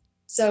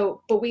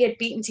 So, but we had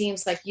beaten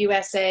teams like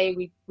USA.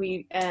 We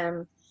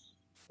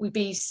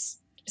beat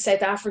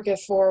South Africa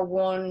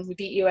 4-1. We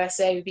beat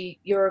USA. We beat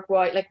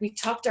Uruguay. Like, we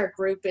topped our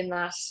group in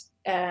that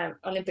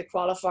Olympic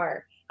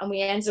qualifier, and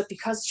we ended up,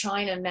 because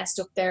China messed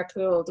up their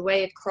pool, the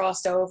way it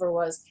crossed over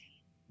was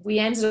we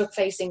ended up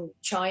facing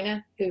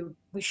China, who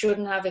we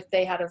shouldn't have if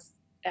they had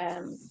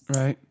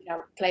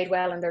played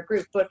well in their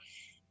group. But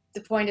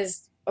the point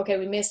is, okay,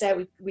 we missed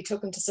out. We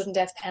took them to sudden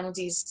death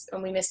penalties,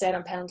 and we missed out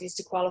on penalties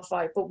to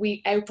qualify. But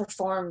we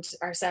outperformed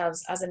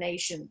ourselves as a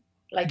nation,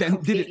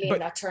 completely in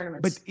that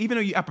tournament. But even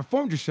though you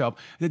outperformed yourself,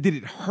 did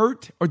it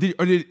hurt, or did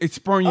it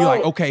spur you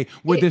okay,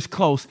 we're this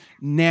close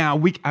now?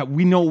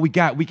 We know what we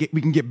got. We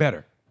can get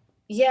better.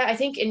 Yeah, I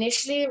think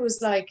initially it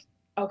was like,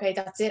 okay,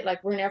 that's it.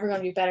 Like, we're never going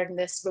to be better than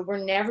this, but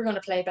we're never going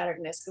to play better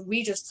than this.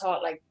 We just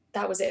thought, like,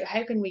 that was it.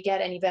 How can we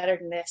get any better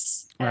than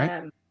this?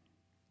 Right.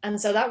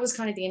 And so that was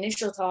kind of the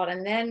initial thought.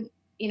 And then,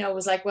 it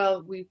was like,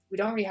 well, we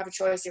don't really have a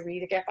choice. We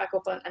either get back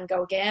up and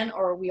go again,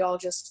 or we all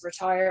just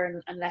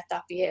retire and let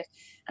that be it.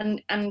 And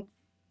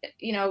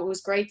it was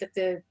great that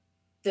the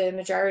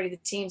majority of the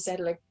team said,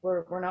 like,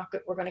 we're going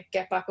to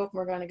get back up and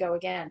we're going to go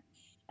again.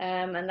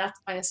 And that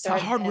kind of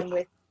started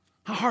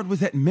how hard was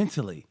that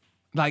mentally?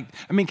 Like,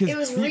 I mean, because it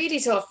was really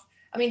tough.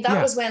 I mean,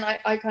 that was when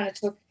I kind of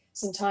took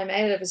some time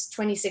out. It was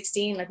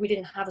 2016. Like, we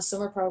didn't have a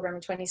summer program in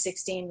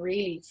 2016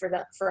 really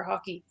for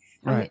hockey.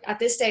 Right. At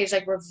this stage,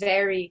 like, we're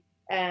very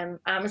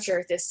amateur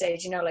at this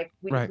stage.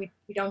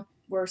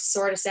 We're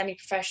sort of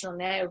semi-professional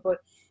now, but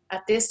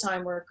at this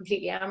time we're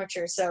completely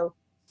amateur. So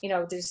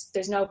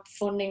there's no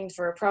funding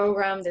for a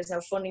program. There's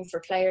no funding for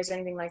players or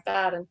anything like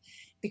that. And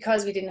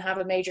because we didn't have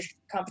a major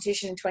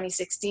competition in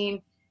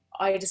 2016,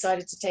 I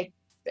decided to take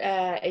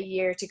a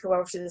year to go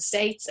over to the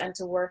States and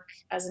to work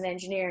as an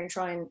engineer and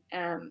try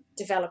and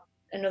develop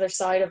another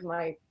side of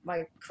my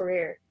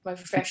career, my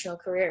professional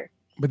career.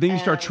 But then you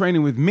start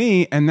training with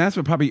me, and that's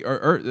what probably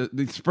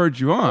spurred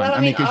you on. Well,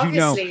 I mean,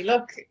 obviously,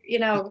 look,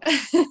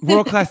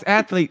 world-class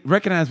athlete,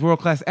 recognized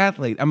world-class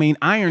athlete. I mean,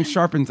 iron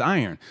sharpens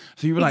iron.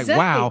 So you were like,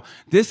 wow,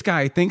 this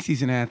guy thinks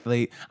he's an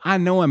athlete. I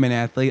know I'm an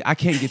athlete. I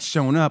can't get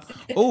shown up.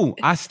 Oh,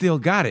 I still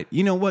got it.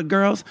 You know what,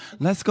 girls?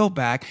 Let's go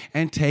back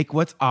and take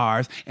what's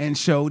ours and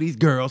show these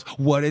girls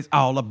what it's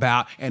all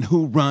about and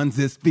who runs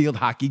this field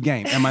hockey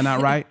game. Am I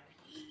not right?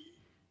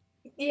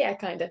 Yeah,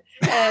 kind of.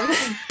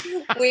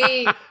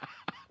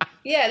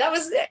 Yeah, that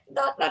was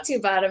not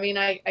too bad. I mean,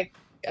 I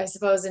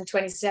suppose in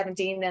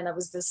 2017, then that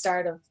was the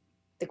start of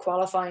the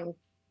qualifying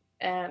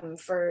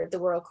for the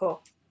World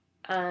Cup.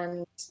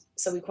 And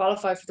so we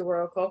qualified for the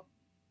World Cup,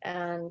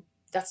 and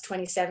that's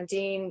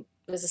 2017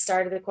 was the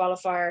start of the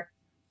qualifier.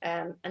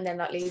 And then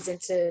that leads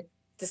into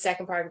the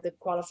second part of the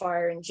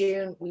qualifier in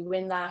June. We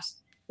win that.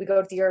 We go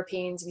to the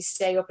Europeans. We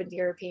stay up in the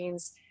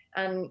Europeans.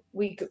 And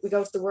we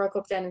go to the World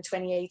Cup then in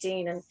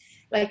 2018. And,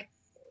 like,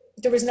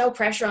 there was no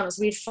pressure on us.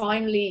 We'd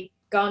finally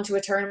gone to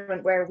a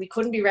tournament where we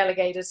couldn't be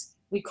relegated,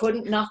 we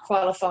couldn't not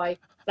qualify.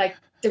 Like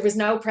there was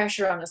no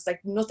pressure on us. Like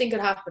nothing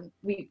could happen.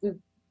 We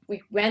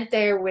went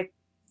there with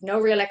no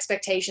real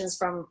expectations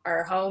from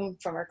our home,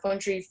 from our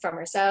country, from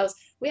ourselves.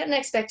 We had an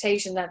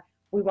expectation that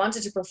we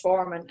wanted to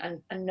perform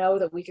and know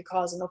that we could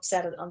cause an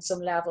upset on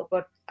some level,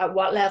 but at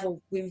what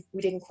level we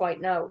didn't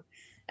quite know.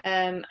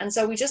 And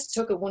so we just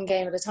took it one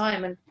game at a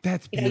time. And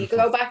that's you know, you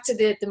go back to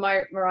the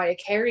Mariah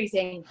Carey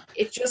thing.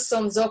 It just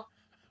sums up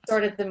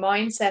sort of the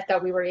mindset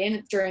that we were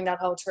in during that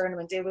whole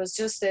tournament. It was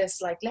just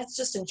this like, let's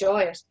just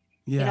enjoy it.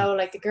 Yeah. You know,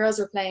 like the girls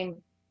were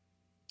playing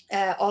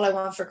All I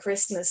Want for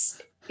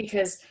Christmas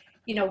because,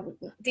 you know,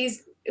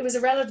 it was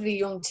a relatively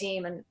young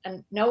team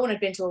and no one had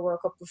been to a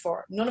World Cup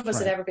before. None of us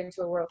had ever been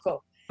to a World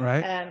Cup.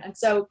 Right. And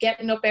so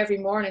getting up every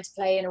morning to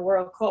play in a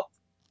World Cup,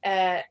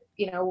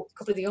 you know, a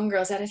couple of the young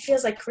girls said, it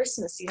feels like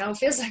Christmas, you know, it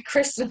feels like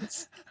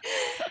Christmas.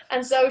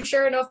 And so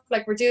sure enough,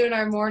 like we're doing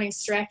our morning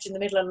stretch in the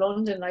middle of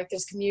London, like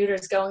there's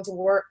commuters going to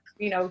work,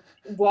 you know,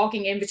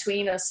 walking in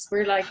between us.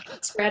 We're like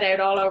spread out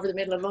all over the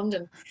middle of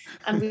London.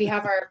 And we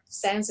have our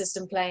sound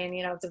system playing,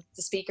 you know, the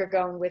speaker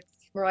going with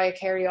Mariah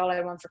Carey, All I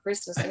Want for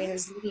Christmas. I mean, it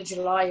was the middle of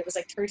July. It was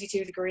like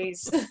 32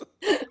 degrees.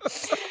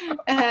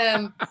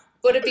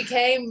 But it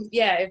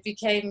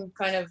became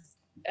kind of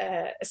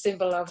a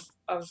symbol of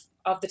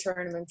the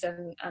tournament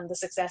and the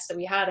success that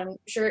we had. I'm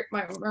sure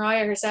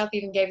Mariah herself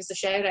even gave us a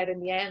shout out in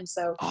the end.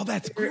 So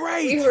that's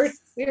great.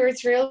 We were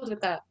thrilled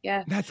with that.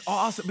 Yeah, that's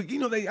awesome. But you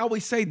know, they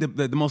always say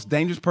the most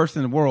dangerous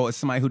person in the world is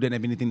somebody who doesn't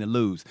have anything to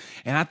lose.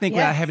 And I think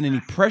without having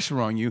any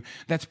pressure on you,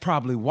 that's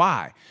probably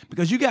why.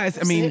 Because you guys,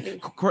 absolutely. I mean,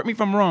 correct me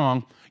if I'm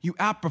wrong, you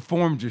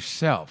outperformed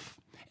yourself.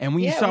 And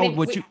when you saw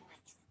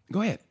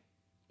go ahead.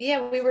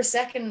 Yeah, we were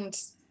second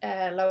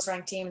lowest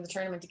ranked team in the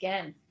tournament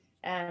again.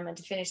 And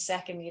to finish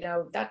second, you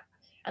know, that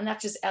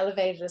just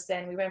elevated us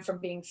then. We went from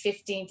being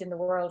 15th in the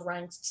world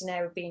ranked to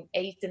now being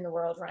 8th in the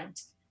world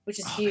ranked, which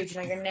is huge.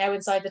 You know, you're now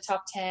inside the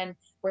top 10.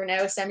 We're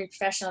now a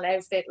semi-professional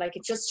outfit. Like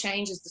it just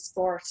changes the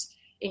sport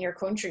in your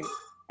country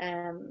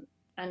and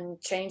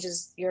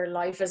changes your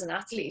life as an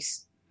athlete,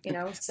 you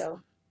know,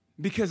 so.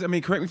 Because, I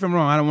mean, correct me if I'm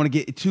wrong. I don't want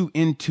to get too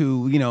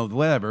into, you know,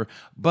 whatever,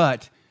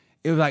 but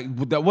it was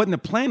like, that wasn't the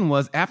plan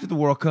was after the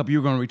World Cup, you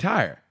were going to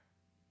retire.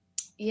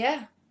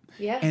 Yeah.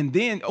 Yeah. And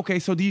then, okay,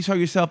 so do you tell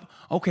yourself,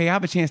 okay, I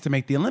have a chance to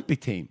make the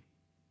Olympic team?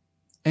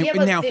 And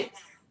now,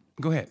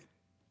 go ahead.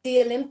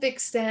 The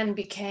Olympics then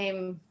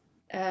became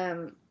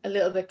a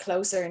little bit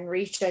closer in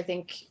reach, I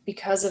think,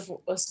 because of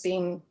us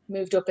being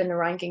moved up in the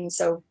rankings.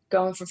 So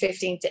going from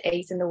 15th to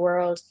 8th in the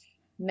world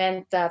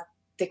meant that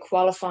the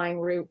qualifying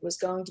route was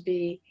going to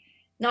be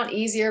not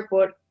easier,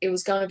 but it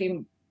was going to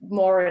be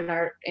more in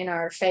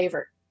our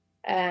favor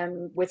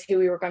with who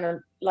we were going to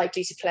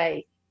likely to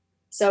play.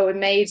 So it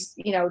made,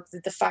 you know,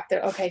 the fact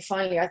that, okay,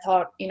 finally, I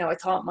thought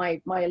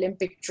my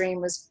Olympic dream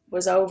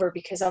was over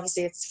because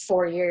obviously it's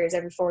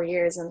every 4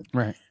 years. And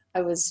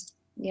I was,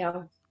 you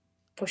know,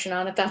 pushing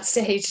on at that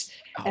stage.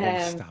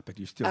 Stop it.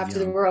 You're still after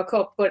young. the World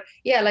Cup. But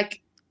yeah,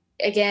 like,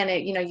 again,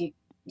 you know, you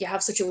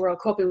have such a World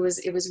Cup. It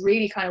was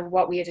really kind of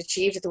what we had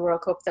achieved at the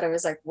World Cup that I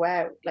was like,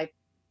 wow, like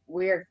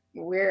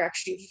we're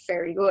actually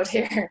very good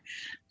here.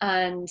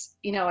 And,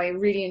 you know, I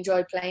really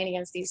enjoyed playing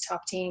against these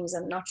top teams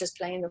and not just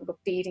playing them, but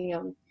beating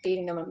them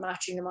and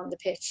matching them on the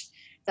pitch.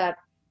 That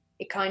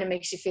it kind of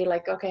makes you feel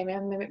like, okay,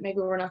 maybe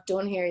we're not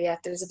done here yet.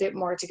 There's a bit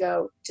more to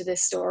go to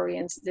this story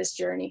and to this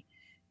journey.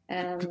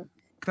 Because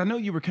I know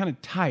you were kind of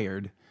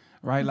tired,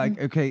 right? Like,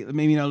 okay,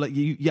 maybe, you know, like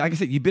like I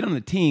said, you've been on the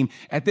team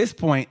at this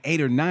point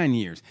 8 or 9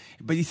 years,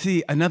 but you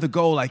see another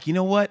goal, like, you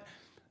know what?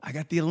 I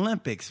got the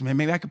Olympics. Man,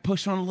 maybe I could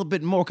push on a little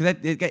bit more because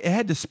it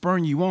had to spur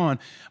you on.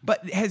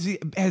 But has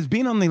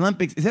being on the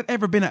Olympics, has that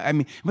ever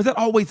been, was that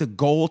always a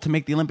goal to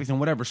make the Olympics in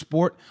whatever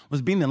sport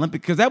was being the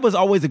Olympics? Because that was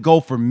always a goal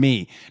for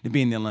me to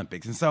be in the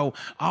Olympics. And so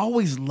I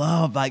always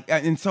loved, like,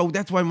 and so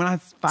that's why when I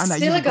find out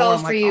still you a goal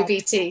for like, you,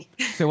 BT.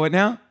 So what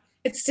now?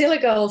 It's still a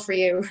goal for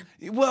you.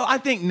 Well, I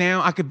think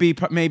now I could be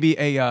maybe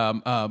a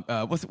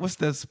what's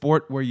the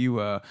sport where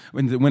you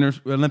in the Winter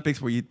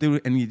Olympics where you do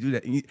it and you do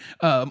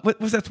that?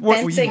 What's that sport?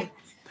 Fencing. Where you,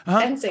 huh?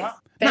 Fencing.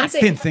 Not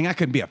fencing. I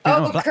couldn't be a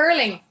fence.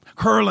 Curling.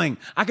 Curling.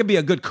 I could be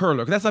a good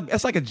curler.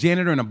 That's like a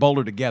janitor and a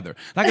bowler together.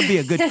 I could be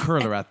a good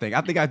curler, I think. I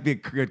think I'd be a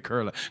good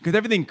curler because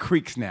everything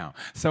creaks now.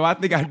 So I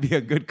think I'd be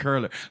a good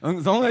curler.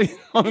 As long as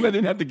I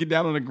didn't have to get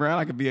down on the ground,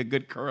 I could be a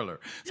good curler.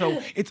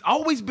 So it's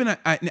always been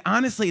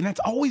honestly, and that's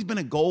always been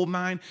a gold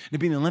mine to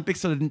be in the Olympics.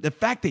 So the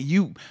fact that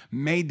you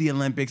made the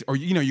Olympics or,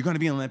 you know, you're going to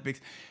be in the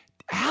Olympics,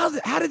 how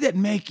did that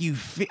make you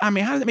feel? I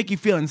mean, how did it make you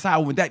feel inside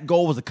when that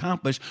goal was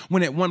accomplished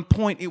when at one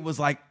point it was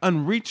like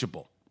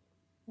unreachable?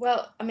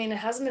 Well, I mean, it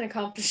hasn't been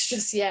accomplished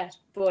just yet.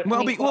 But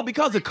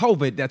because of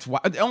COVID, that's why.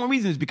 The only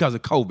reason is because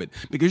of COVID.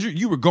 Because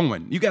you were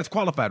going. You guys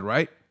qualified,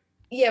 right?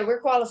 Yeah,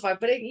 we're qualified.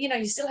 But, you know,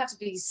 you still have to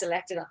be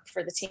selected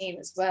for the team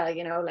as well.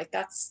 You know, like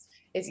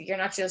you're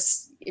not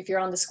just, if you're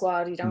on the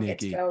squad, you don't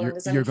Nikki, get to go.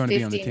 You're going to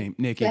be on the team.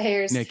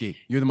 Nikki,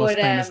 you're the most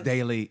famous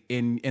daily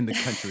in the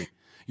country.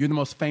 You're the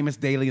most famous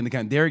Daly in the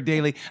country. Derek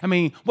Daly. I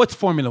mean, what's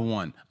Formula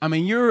One? I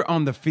mean, you're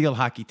on the field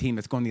hockey team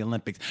that's going to the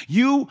Olympics.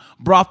 You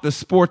brought the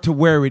sport to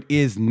where it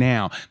is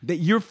now. That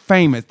you're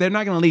famous. They're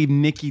not going to leave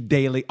Nikki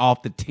Daly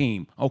off the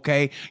team,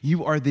 okay?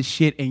 You are the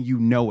shit and you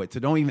know it. So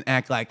don't even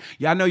act like,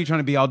 yeah, I know you're trying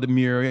to be all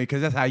demure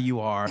because that's how you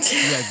are.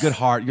 You got a good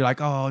heart. You're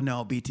like, oh,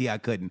 no, BT, I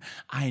couldn't.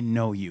 I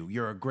know you.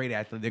 You're a great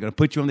athlete. They're going to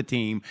put you on the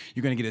team.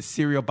 You're going to get a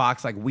cereal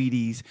box like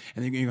Wheaties,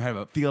 and then you're going to have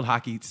a field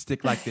hockey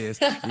stick like this.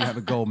 And you have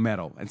a gold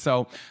medal. And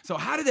so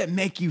how did that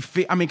make you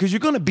feel? I mean, because you're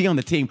going to be on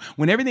the team.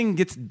 When everything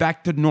gets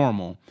back to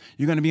normal,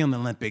 you're going to be on the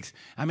Olympics.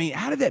 I mean,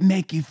 how did that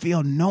make you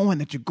feel knowing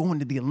that you're going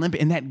to the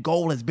Olympics and that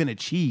goal has been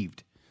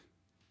achieved?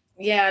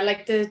 Yeah,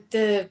 like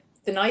the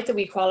night that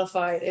we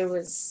qualified, it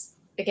was,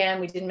 again,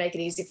 we didn't make it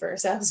easy for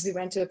ourselves. We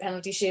went to a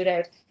penalty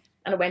shootout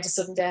and it went to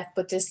sudden death,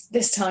 but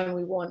this time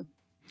we won.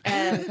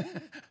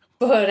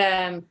 But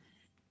I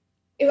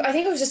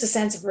think it was just a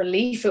sense of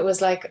relief. It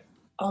was like,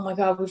 oh my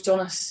God, we've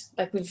done it.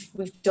 Like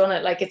we've done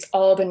it. Like it's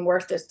all been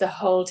worth it the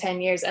whole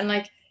 10 years. And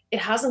like, it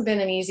hasn't been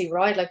an easy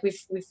ride. Like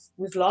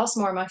we've lost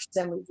more matches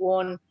than we've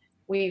won.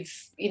 We've,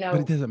 but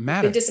it doesn't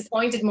matter. Been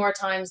disappointed more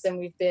times than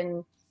we've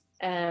been,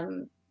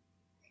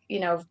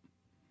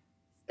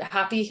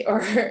 happy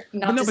or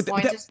not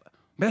disappointed.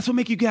 But that's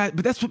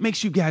what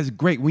makes you guys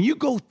great. When you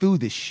go through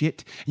the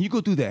shit and you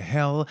go through the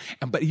hell,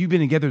 but you've been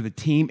together as a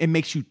team, it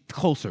makes you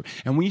closer.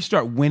 And when you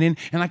start winning,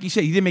 and like you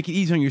said, you didn't make it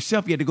easy on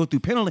yourself. You had to go through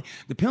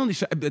the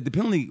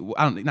penalty,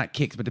 not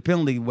kicks, but the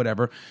penalty,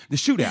 whatever, the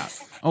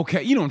shootout.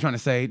 Okay, you know what I'm trying to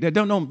say.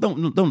 Don't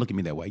look at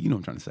me that way. You know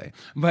what I'm trying to say.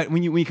 But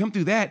when you come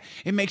through that,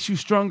 it makes you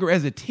stronger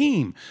as a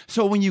team.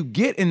 So when you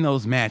get in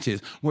those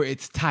matches where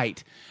it's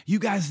tight, you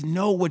guys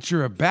know what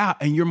you're about,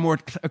 and you're more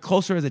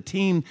closer as a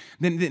team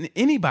than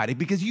anybody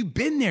because you've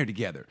been there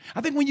together. I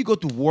think when you go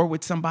to war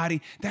with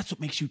somebody, that's what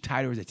makes you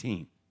tighter as a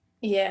team.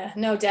 Yeah,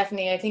 no,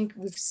 definitely. I think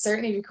we've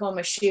certainly become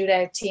a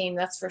shootout team.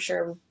 That's for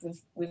sure.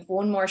 We've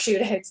won more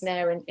shootouts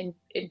now in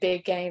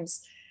big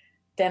games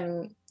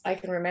than I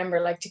can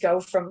remember. Like to go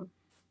from,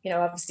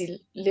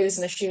 obviously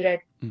losing a shootout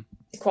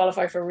to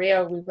qualify for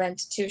Rio, we went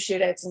to 2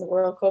 shootouts in the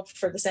World Cup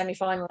for the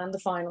semi-final and the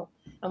final,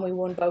 and we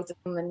won both of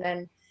them. And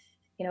then,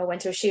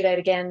 went to a shootout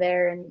again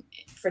there and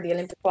for the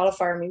Olympic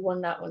qualifier, and we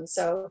won that one.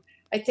 So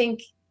I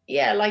think,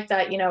 yeah, like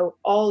that,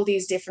 all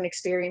these different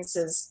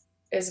experiences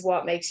is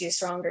what makes you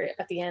stronger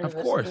at the end of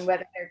it. And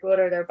whether they're good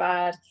or they're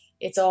bad,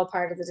 it's all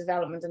part of the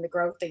development and the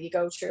growth that you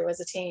go through as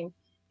a team,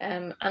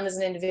 and as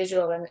an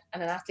individual and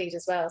an athlete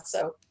as well.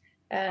 So,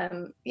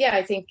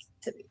 I think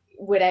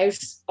without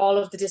all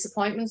of the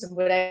disappointments and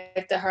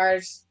without the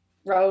hard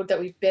road that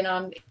we've been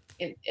on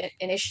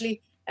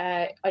initially,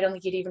 I don't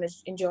think you'd even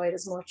enjoy it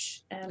as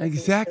much.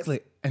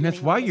 Exactly. And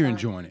that's why you're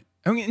enjoying it.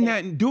 I mean, now,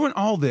 doing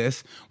all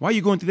this, while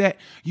you're going through that,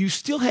 you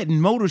still had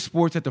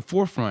motorsports at the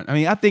forefront. I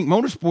mean, I think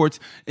motorsports,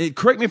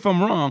 correct me if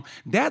I'm wrong,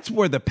 that's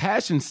where the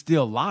passion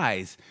still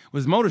lies,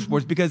 was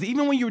motorsports, because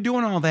even when you were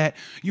doing all that,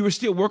 you were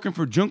still working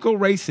for Junko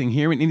Racing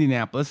here in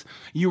Indianapolis.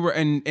 You were,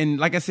 and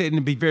like I said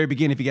in the very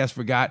beginning, if you guys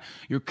forgot,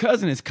 your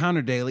cousin is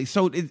Connor Daly.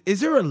 So is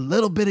there a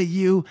little bit of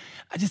you,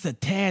 just a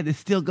tad that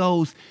still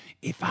goes,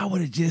 if I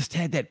would have just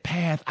had that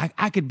path,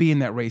 I could be in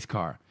that race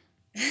car?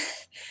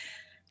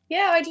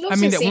 Yeah, I'd love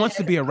to. That wants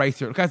to be a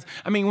racer. Because,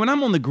 when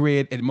I'm on the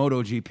grid at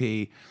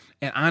MotoGP,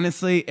 and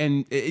honestly,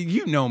 and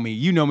you know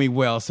me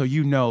well, so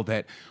you know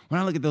that when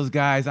I look at those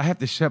guys, I have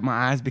to shut my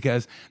eyes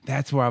because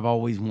that's where I've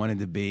always wanted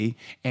to be.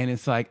 And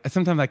it's like,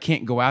 sometimes I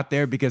can't go out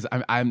there because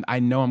I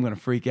know I'm going to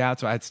freak out,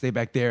 so I'd stay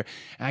back there.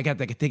 And I got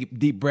to take a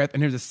deep breath,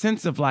 and there's a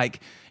sense of like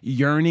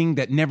yearning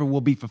that never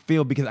will be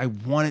fulfilled because I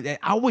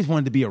always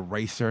wanted to be a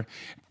racer.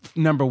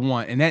 Number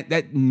one, and that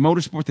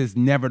motorsports has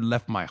never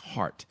left my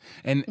heart.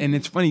 And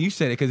it's funny you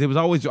said it because it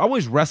was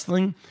always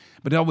wrestling,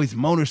 but always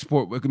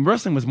motorsport.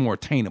 Wrestling was more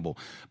attainable,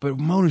 but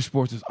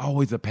motorsports is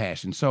always a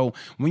passion. So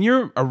when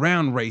you're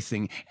around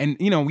racing, and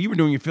you were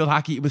doing your field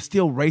hockey, it was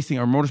still racing,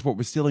 or motorsport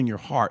was still in your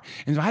heart.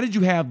 And so how did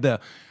you have the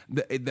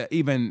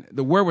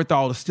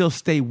wherewithal to still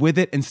stay with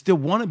it and still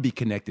want to be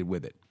connected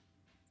with it?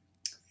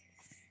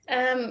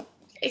 I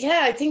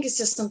think it's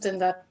just something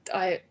that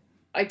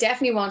I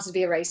definitely wanted to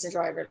be a racing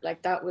driver.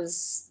 Like that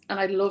was, and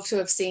I'd love to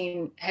have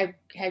seen how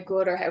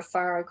good or how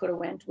far I could have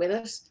went with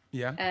it.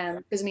 Yeah.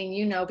 Because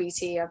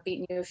BT, I've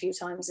beaten you a few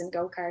times in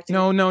go-karting.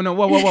 No.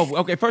 Whoa.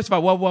 Okay, first of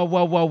all,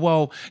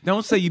 whoa.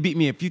 Don't say you beat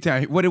me a few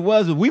times. What it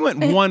was we went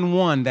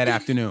 1-1 that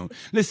afternoon.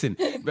 Listen,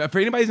 for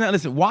anybody who's not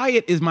listening,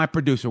 Wyatt is my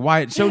producer.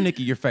 Wyatt, show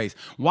Nikki your face.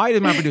 Wyatt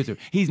is my producer.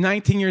 He's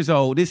 19 years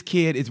old. This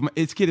kid is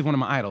one of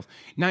my idols.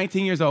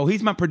 19 years old.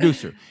 He's my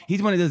producer. He's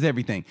the one that does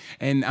everything.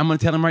 And I'm going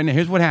to tell him right now,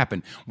 here's what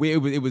happened.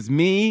 It was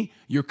me,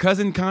 your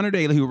cousin Connor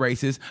Daly, who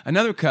races,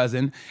 another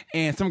cousin,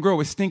 and some girl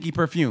with stinky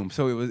perfume.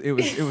 So it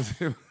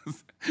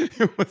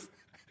was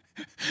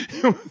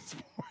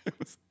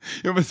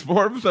It was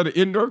 4 of us on the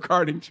indoor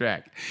karting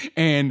track.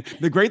 And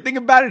the great thing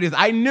about it is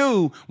I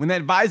knew when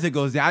that visor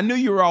goes down, I knew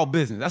you were all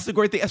business. That's the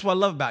great thing. That's what I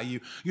love about you.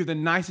 You're the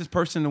nicest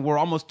person in the world,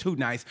 almost too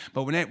nice.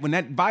 But when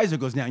that visor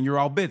goes down, you're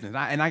all business.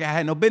 I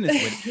had no business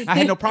with it. I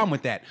had no problem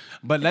with that.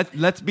 But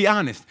let's be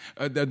honest.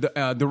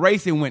 The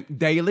racing went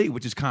Daly,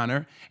 which is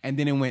Connor, and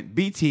then it went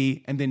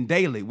BT, and then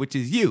Daly, which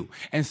is you.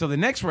 And so the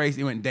next race,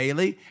 it went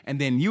Daly, and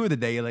then you were the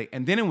Daly,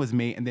 and then it was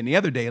me, and then the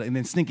other Daly, and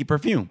then Stinky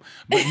Perfume.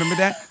 But remember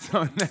that?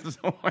 So that's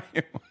the way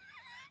it was.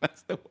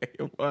 That's the way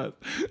it was.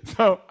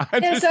 So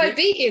I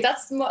beat you.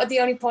 That's the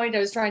only point I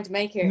was trying to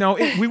make here. No,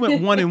 we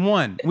went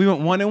 1-1. We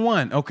went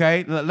 1-1.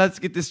 Okay, let's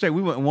get this straight.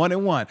 We went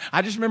 1-1.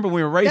 I just remember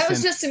we were racing. That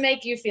was just to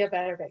make you feel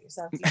better about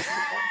yourself.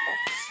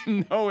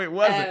 No, it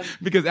wasn't.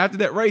 Because after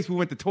that race, we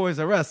went to Toys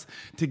R Us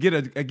to get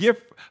a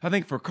gift, I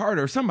think for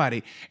Carter or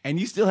somebody, and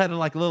you still had a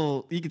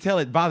little. You could tell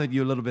it bothered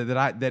you a little bit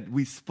that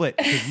we split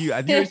because you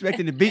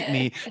expected to beat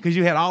me because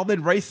you had all that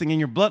racing in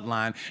your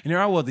bloodline, and there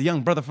I was, a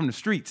young brother from the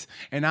streets,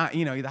 and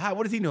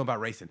what does he know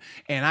about racing?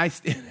 And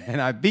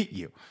I beat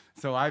you.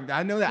 So I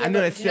know that. Yeah, I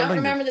know that do you still. not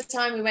remember the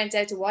time we went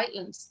out to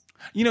Whiteland?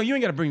 You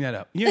ain't got to bring that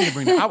up.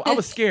 I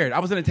was scared. I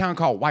was in a town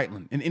called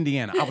Whiteland in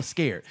Indiana. I was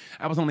scared.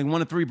 I was only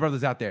one of 3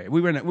 brothers out there. We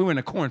were in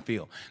a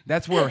cornfield.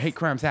 That's where hate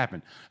crimes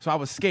happen. So I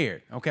was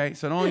scared. Okay,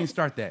 so don't even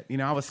start that.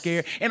 I was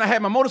scared, and I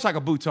had my motorcycle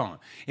boots on.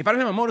 If I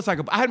didn't have my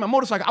motorcycle,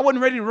 I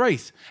wasn't ready to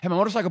race. I had my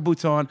motorcycle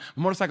boots on,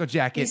 my motorcycle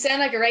jacket. You sound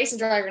like a racing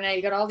driver now.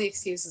 You got all the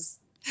excuses.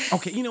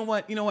 Okay, you know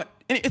what?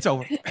 It's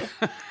over.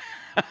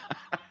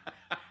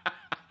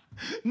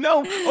 No,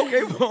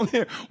 okay. Well,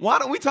 why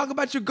don't we talk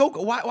about your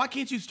go-kart? Why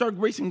can't you start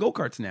racing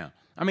go-karts now?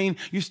 I mean,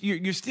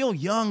 you're still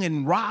young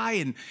and wry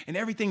and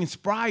everything is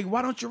spry.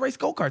 Why don't you race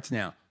go-karts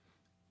now?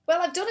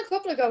 Well, I've done a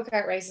couple of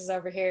go-kart races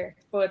over here,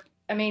 but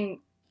I mean,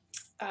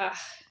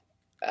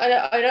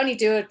 I'd only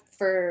do it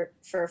for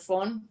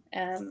fun,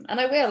 and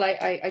I will.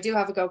 I do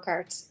have a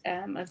go-kart.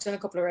 I've done a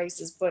couple of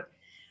races, but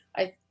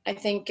I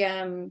think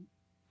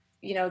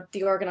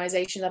the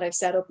organization that I've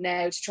set up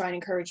now to try and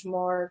encourage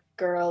more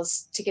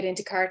girls to get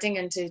into karting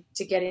and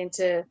to get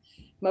into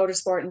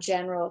motorsport in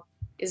general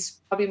is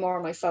probably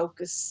more my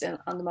focus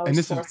on the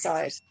motorsport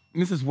side.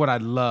 And this is what I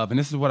love, and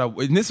this is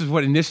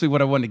what initially what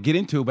I wanted to get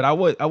into. But I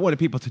wanted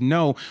people to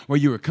know where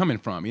you were coming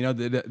from,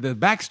 the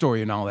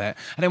backstory and all that.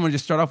 I didn't want to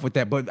just start off with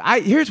that. But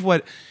here's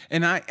what,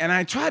 and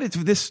I tried it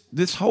through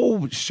this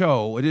whole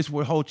show, this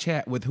whole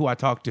chat with who I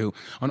talked to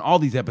on all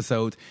these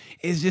episodes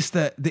is just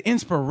the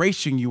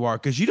inspiration you are,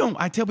 because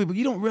I tell people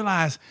you don't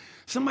realize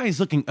somebody's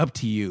looking up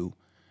to you.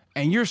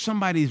 And you're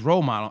somebody's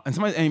role model,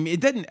 and it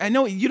doesn't. I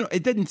know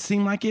it doesn't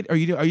seem like it, or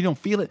you don't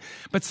feel it.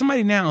 But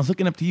somebody now is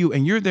looking up to you,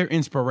 and you're their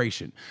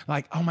inspiration.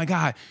 Like, oh my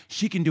God,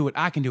 she can do it,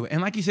 I can do it.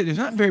 And like you said, there's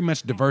not very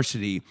much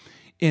diversity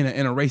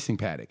in a racing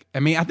paddock. I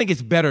mean, I think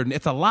it's better.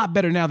 It's a lot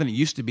better now than it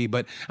used to be.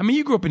 But I mean,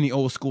 you grew up in the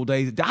old school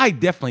days. I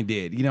definitely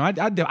did.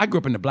 I grew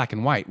up in the black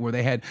and white where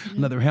they had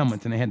leather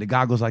helmets and they had the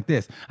goggles like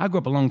this. I grew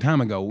up a long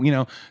time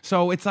ago.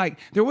 So it's like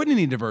there wasn't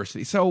any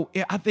diversity. So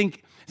I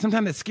think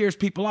sometimes that scares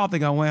people off. They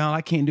go, well,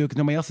 I can't do it because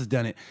nobody else has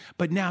done it.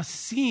 But now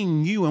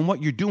seeing you and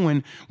what you're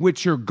doing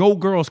with your Go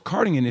Girls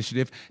Karting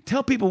initiative,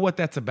 tell people what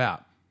that's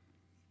about.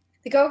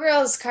 The Go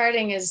Girls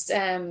Karting is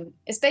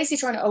it's basically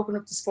trying to open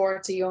up the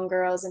sport to young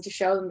girls and to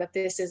show them that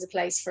this is a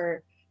place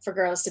for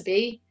girls to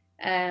be.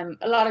 A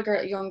lot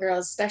of young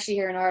girls, especially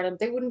here in Ireland,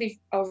 they wouldn't be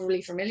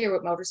overly familiar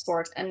with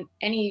motorsport, and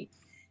any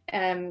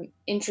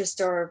interest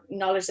or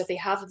knowledge that they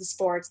have of the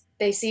sport,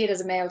 they see it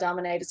as a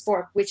male-dominated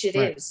sport, which it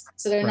is.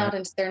 So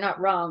they're not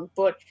wrong.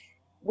 But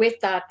with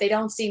that, they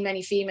don't see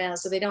many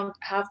females, so they don't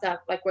have that,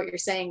 like what you're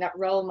saying, that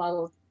role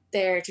model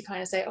there to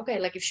kind of say, okay,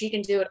 like if she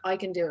can do it, I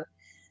can do it.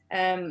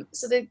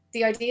 So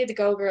the idea of the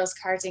Go Girls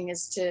Karting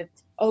is to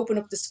open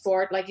up the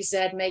sport, like you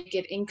said, make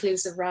it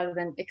inclusive rather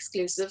than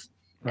exclusive,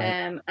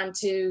 and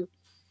to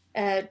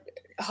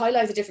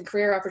highlight the different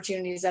career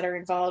opportunities that are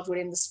involved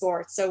within the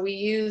sport. So we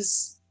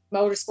use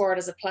motorsport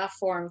as a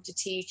platform to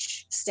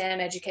teach STEM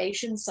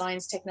education,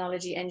 science,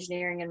 technology,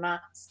 engineering, and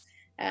maths,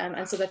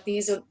 and so that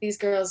these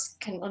girls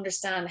can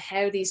understand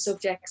how these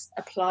subjects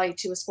apply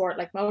to a sport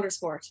like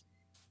motorsport.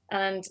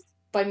 And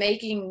by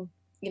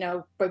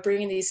by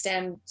bringing these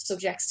STEM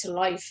subjects to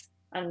life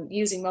and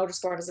using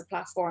motorsport as a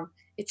platform,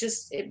 it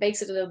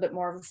makes it a little bit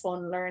more of a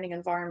fun learning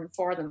environment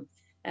for them,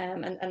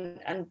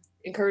 and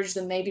encourage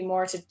them maybe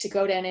more to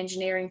go down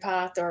engineering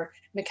path or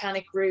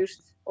mechanic route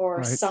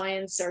or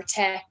science or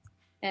tech,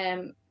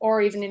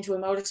 or even into a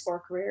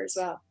motorsport career as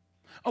well.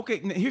 Okay,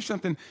 here's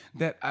something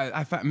that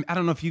I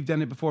don't know if you've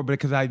done it before, but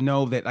because I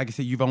know that, like I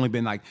said, you've only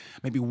been like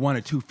maybe 1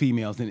 or 2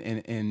 females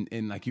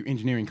in like your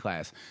engineering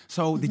class.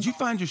 So did you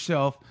find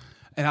yourself?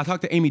 And I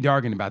talked to Amy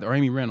Dargan about it, or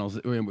Amy Reynolds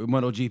with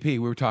MotoGP. We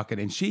were talking,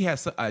 and she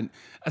has a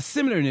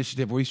similar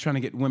initiative where he's trying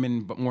to get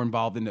women more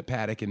involved in the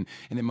paddock and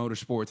in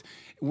motorsports.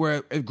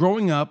 Where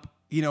growing up,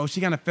 she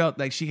kind of felt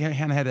like she kind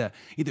of had to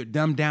either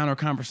dumb down her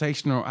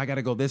conversation, or I got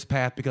to go this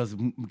path because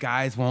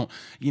guys won't,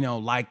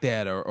 like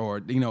that,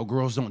 or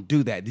girls don't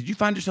do that. Did you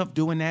find yourself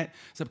doing that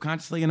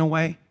subconsciously in a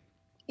way?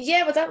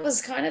 Yeah, but that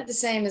was kind of the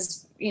same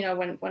as,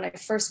 when I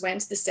first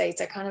went to the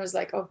States. I kind of was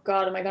like, oh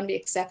God, am I going to be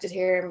accepted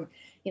here?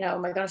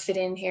 Am I going to fit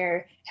in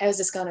here? How's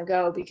this going to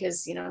go?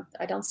 Because,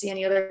 I don't see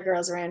any other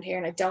girls around here,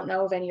 and I don't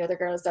know of any other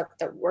girls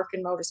that work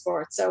in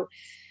motorsport. So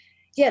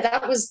yeah,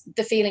 that was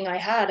the feeling I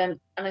had. And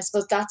I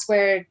suppose that's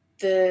where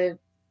the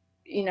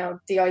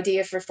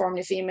idea for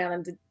Formula Female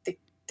and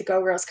the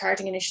Go Girls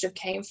Karting Initiative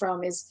came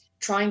from, is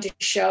trying to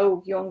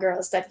show young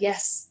girls that,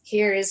 yes,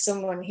 here is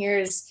someone,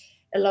 here's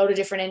a load of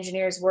different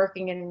engineers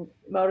working in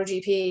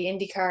MotoGP,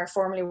 IndyCar,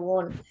 Formula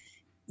One.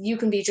 You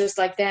can be just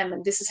like them,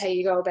 and this is how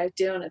you go about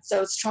doing it.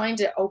 So it's trying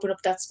to open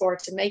up that sport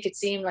to make it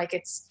seem like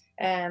it's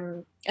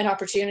an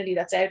opportunity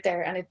that's out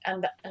there, and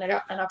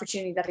an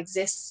opportunity that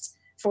exists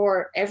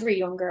for every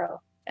young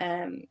girl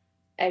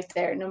out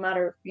there, no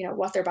matter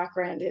what their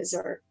background is,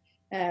 or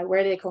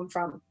where they come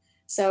from.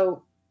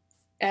 So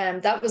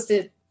that was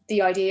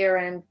the idea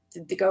around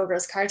the Go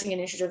Girls Karting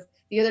Initiative.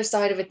 The other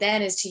side of it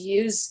then is to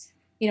use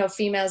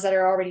females that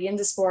are already in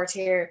the sport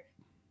here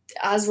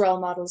as role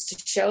models, to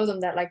show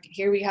them that, like,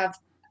 here we have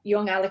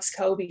young Alex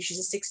Kobe. She's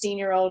a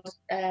 16-year-old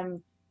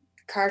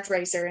kart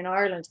racer in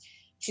Ireland.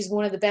 She's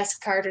one of the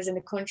best karters in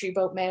the country,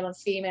 both male and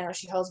female.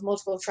 She holds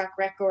multiple track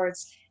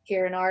records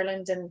here in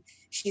Ireland, and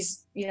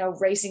she's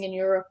racing in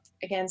Europe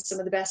against some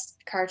of the best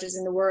karters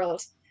in the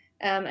world.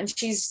 And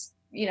she's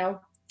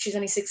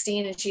only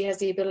 16, and she has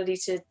the ability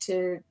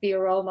to be a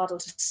role model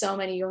to so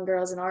many young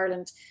girls in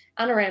Ireland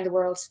and around the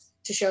world,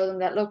 to show them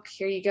that, look,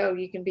 here you go.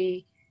 You can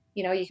be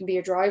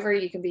a driver,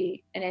 you can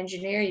be an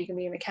engineer, you can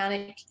be a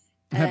mechanic.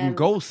 Having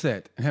goals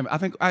set.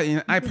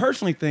 I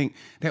personally think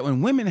that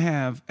when women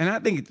have, and I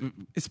think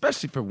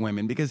especially for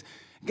women, because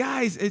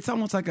guys, it's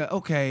almost like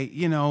okay,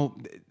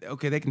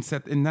 they can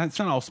set, and that's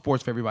not all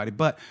sports for everybody,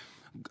 but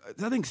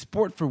I think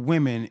sport for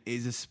women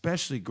is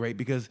especially great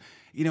because,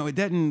 it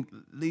doesn't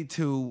lead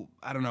to,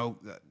 I don't know,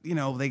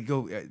 they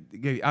go,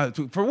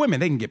 for women,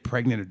 they can get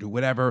pregnant or do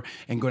whatever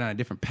and go down a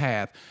different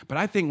path. But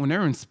I think when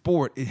they're in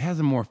sport, it has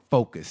them more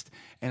focused.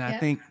 And I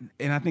think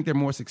they're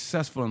more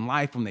successful in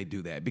life when they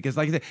do that. Because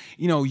like I said,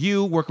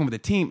 you working with a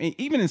team,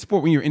 even in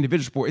sport, when you're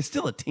individual sport, it's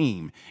still a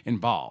team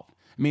involved.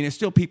 I mean, there's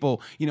still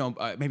people,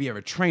 maybe you have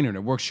a trainer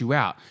that works you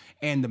out.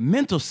 And the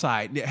mental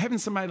side, having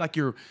somebody like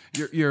your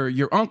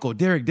uncle,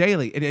 Derek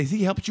Daly, has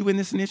he helped you in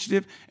this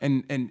initiative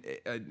and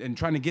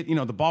trying to get,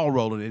 the ball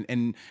rolling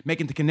and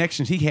making the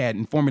connections he had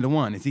in Formula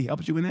One? Has he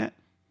helped you in that?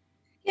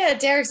 Yeah,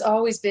 Derek's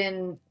always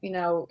been,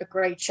 a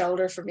great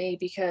shoulder for me,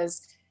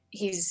 because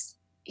he's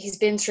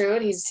been through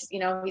it.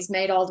 He's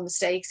made all the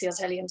mistakes. He'll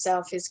tell you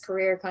himself. His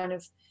career kind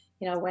of,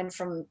 went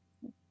from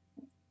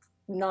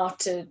not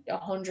to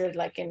 100,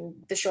 like, in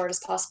the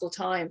shortest possible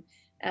time.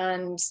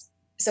 And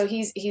so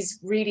he's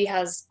really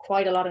has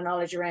quite a lot of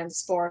knowledge around the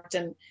sport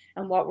and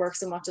what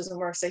works and what doesn't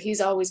work. So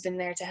he's always been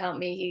there to help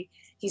me.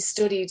 He's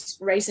studied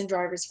racing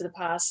drivers for the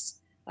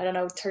past, I don't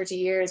know, 30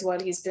 years while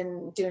he's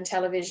been doing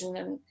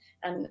television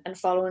and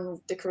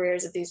following the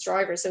careers of these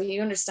drivers. So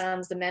he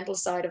understands the mental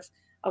side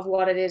of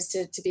what it is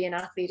to be an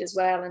athlete as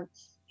well. And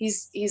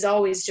he's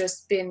always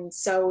just been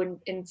so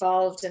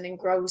involved and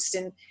engrossed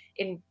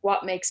in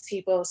what makes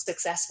people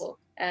successful.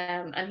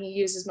 And he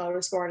uses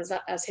motorsport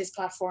as his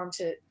platform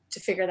to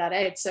figure that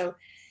out. So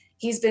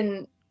he's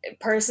been,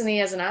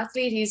 personally as an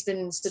athlete, he's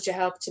been such a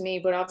help to me,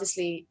 but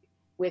obviously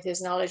with his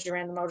knowledge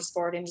around the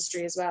motorsport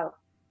industry as well,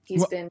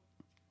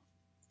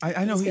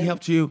 I know he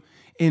helped you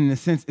in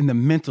the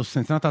mental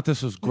sense. And I thought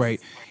this was great,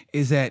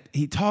 is that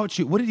he taught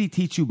you, what did he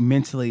teach you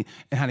mentally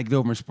and how to get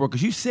over in sport?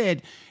 Because you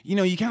said, you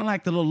kind of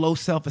like the little low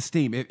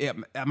self-esteem.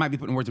 I might be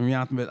putting words in your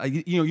mouth, but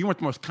you weren't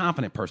the most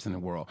confident person in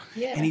the world.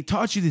 Yeah. And he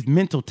taught you these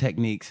mental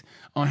techniques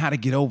on how to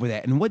get over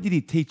that. And what did he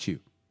teach you?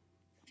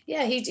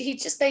 Yeah, he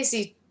just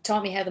basically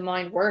taught me how the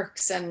mind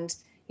works. And,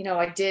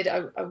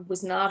 I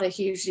was not a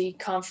hugely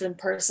confident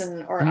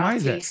person or why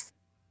athlete. Is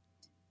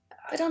that?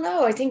 I don't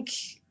know. I think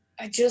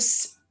I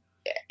just,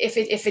 if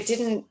it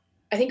didn't,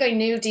 I think I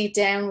knew deep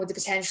down with the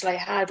potential I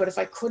had, but if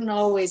I couldn't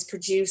always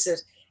produce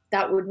it,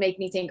 that would make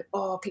me think,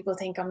 oh, people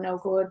think I'm no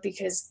good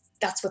because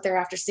that's what they're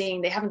after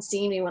seeing. They haven't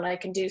seen me when I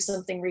can do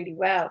something really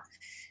well.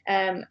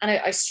 And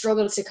I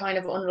struggled to kind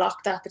of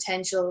unlock that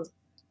potential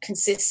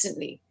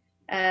consistently.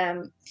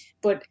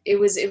 But it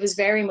was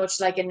very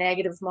much like a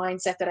negative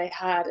mindset that I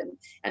had,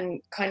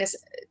 and kind of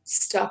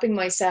stopping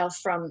myself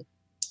from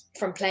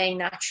playing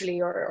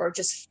naturally, or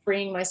just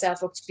freeing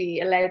myself up to be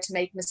allowed to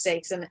make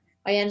mistakes. And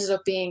I ended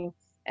up being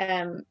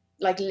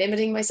like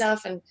limiting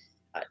myself and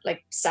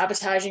like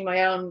sabotaging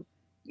my own,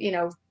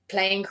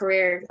 playing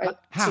career.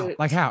 How?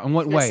 Like how? In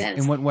what way?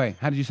 In what way?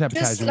 How did you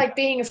sabotage? Just like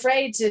being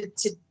afraid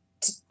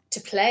to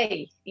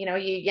play.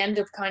 You end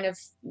up kind of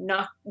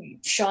not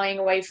shying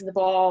away from the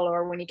ball,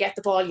 or when you get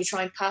the ball, you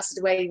try and pass it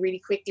away really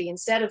quickly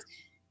instead of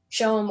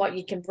showing what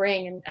you can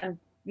bring. And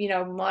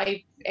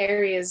my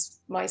areas,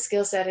 my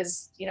skill set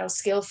is,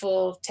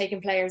 skillful, taking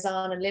players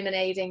on,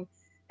 eliminating,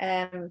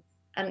 and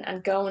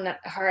going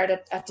hard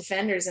at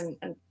defenders and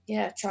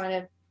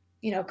trying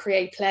to,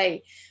 create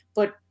play.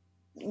 But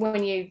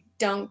when you're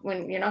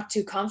not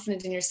too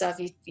confident in yourself,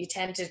 you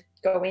tend to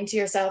go into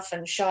yourself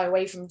and shy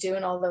away from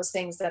doing all those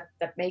things that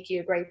make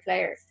you a great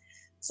player.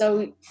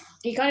 So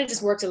he kind of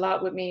just worked a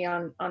lot with me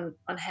on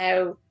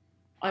how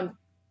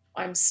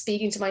I'm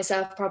speaking to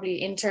myself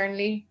probably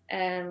internally,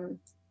 and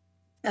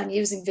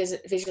using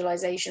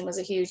visualization was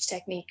a huge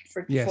technique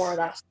for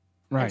that.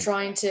 Right. And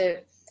trying to,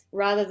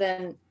 rather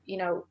than,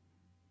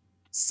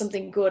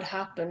 something good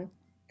happen,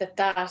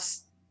 that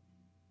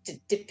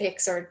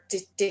depicts or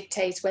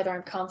dictates whether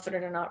I'm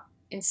confident or not,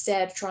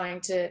 instead trying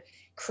to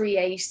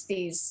create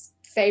these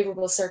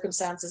favorable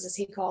circumstances, as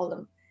he called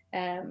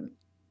them.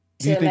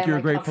 Do you think you're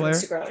a great player?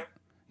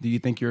 Do you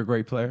think you're a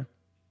great player?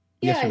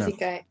 Yeah, yes,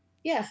 no?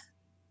 Yeah.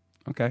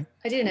 Okay.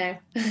 I do now.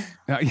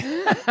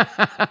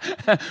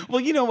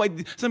 Well, you know what?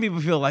 Some people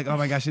feel like, oh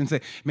my gosh, I shouldn't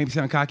say, maybe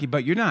sound cocky,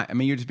 but you're not. I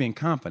mean, you're just being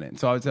confident.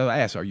 So I would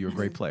ask, are you a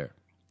great player?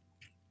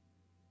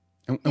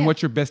 And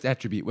what's your best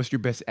attribute? What's your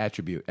best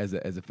attribute as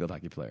a field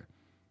hockey player?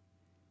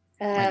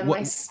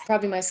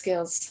 Probably my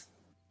skills.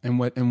 And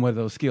what are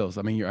those skills?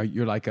 I mean,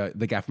 you're like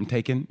the guy from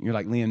Taken. You're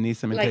like Liam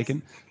Neeson in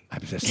Taken. I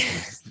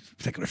possess a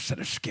particular set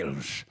of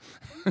skills.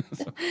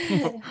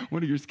 So,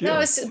 what are your skills? No,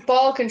 it's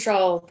ball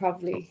control,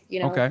 probably.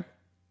 Okay.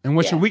 And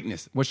what's your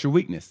weakness? What's your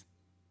weakness?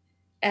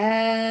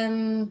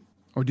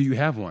 Or do you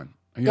have one?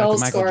 Are you goal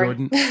like the Michael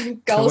scoring.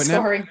 Jordan? Goal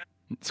scoring.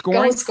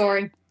 Scoring? Goal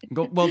scoring.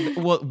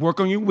 Well, work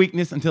on your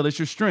weakness until it's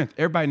your strength.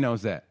 Everybody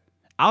knows that.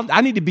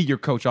 I need to be your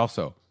coach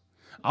also.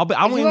 You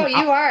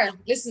are.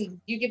 Listen,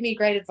 you give me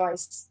great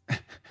advice.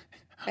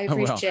 I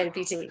appreciate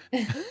it, PT.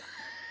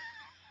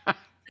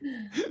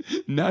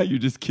 Now you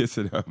just kiss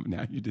it up.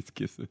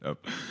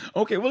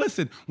 Okay, well,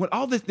 listen.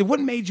 What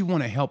made you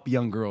want to help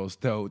young girls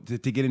though to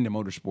get into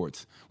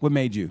motorsports? What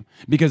made you?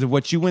 Because of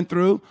what you went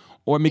through,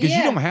 or because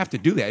you don't have to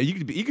do that?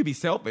 You could be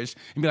selfish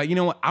and be like, you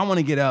know what? I want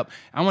to get up.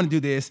 I want to do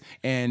this,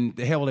 and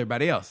the hell with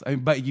everybody else.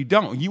 But you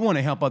don't. You want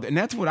to help others, and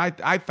that's what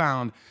I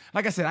found.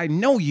 Like I said, I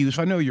know you,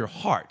 so I know your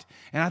heart,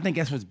 and I think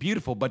that's what's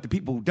beautiful. But the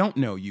people who don't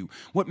know you,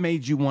 what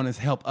made you want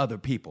to help other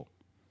people?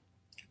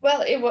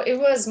 Well, it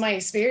was my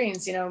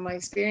experience, my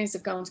experience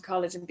of going to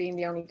college and being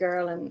the only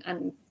girl,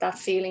 and that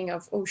feeling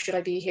of, oh, should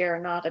I be here or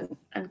not?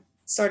 And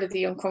sort of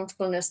the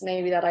uncomfortableness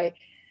maybe that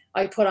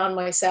I put on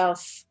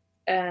myself,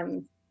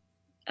 and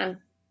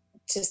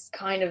just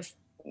kind of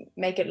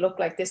make it look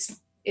like this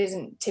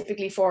isn't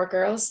typically for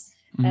girls.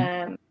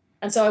 Mm-hmm.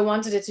 And so I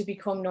wanted it to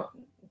become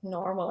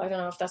normal. I don't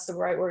know if that's the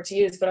right word to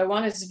use, but I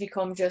wanted it to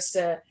become just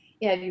do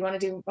you want to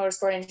do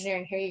motorsport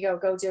engineering? Here you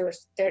go do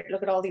it.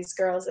 Look at all these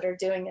girls that are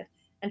doing it.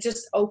 And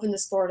just open the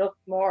sport up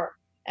more.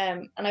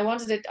 And I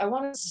wanted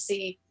to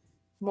see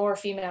more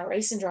female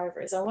racing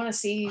drivers. I want to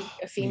see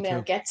a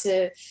female get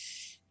to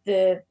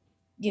the,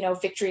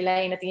 victory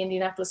lane at the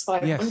Indianapolis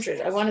 500.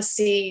 Yes. I want to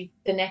see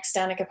the next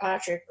Danica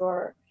Patrick,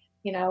 or,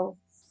 the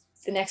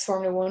next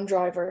Formula One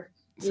driver.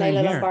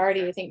 Layla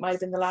Lombardi, I think, might have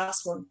been the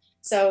last one.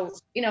 So,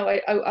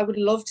 I would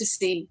love to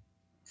see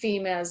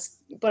females,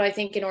 but I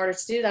think in order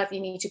to do that, you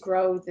need to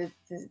grow the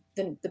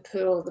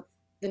pool,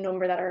 the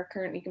number that are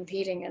currently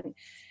competing. And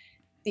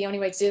the only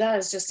way to do that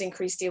is just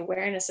increase the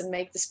awareness and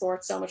make the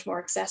sport so much more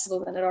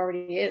accessible than it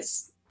already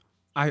is.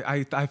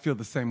 I feel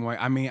the same way.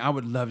 I mean, I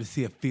would love to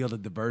see a field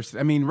of diversity.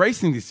 I mean,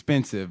 racing is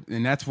expensive,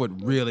 and that's what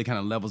really kind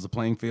of levels the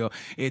playing field.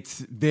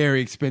 It's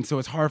very expensive, so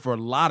it's hard for a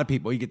lot of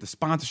people. You get the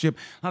sponsorship,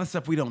 a lot of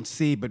stuff we don't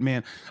see, but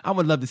man, I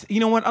would love to see, you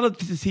know what? I'd love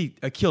to see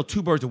kill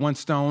two birds with one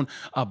stone,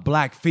 a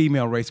black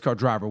female race car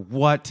driver.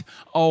 What?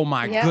 Oh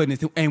my goodness.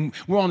 And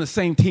we're on the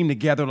same team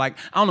together. Like,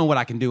 I don't know what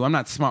I can do. I'm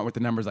not smart with the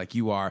numbers like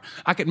you are.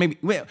 I could maybe,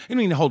 you don't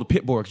need to hold a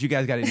pit board because you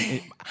guys got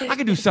it. I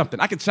could do something.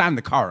 I could shine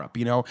the car up,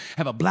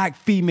 have a black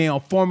female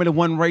Formula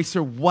One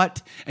racer.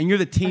 What? And you're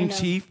the team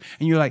chief,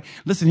 and you're like,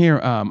 listen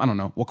here, I don't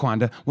know,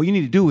 Wakanda, what you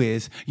need to do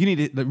is you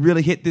need to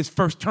really hit this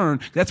first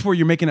turn. That's where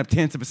you're making up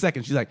tenths of a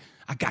second. She's like,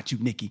 I got you,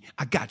 Nikki.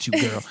 I got you,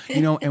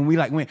 girl. And we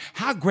like win.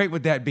 How great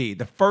would that be?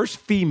 The first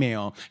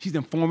female, she's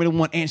in Formula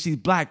One, and she's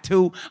black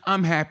too.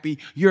 I'm happy.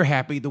 You're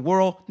happy. The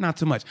world, not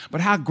so much.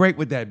 But how great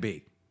would that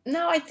be?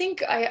 No, I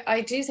think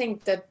I do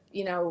think that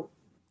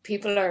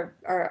people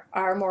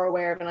are more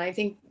aware of it. And I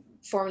think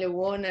Formula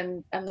One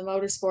and the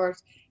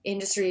motorsport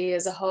industry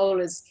as a whole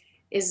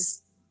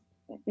is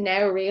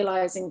now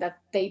realizing that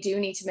they do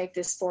need to make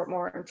this sport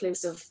more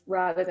inclusive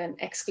rather than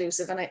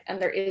exclusive, and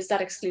there is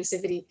that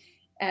exclusivity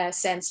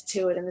sense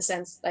to it, in the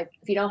sense, like,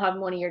 if you don't have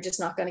money, you're just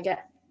not going to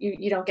get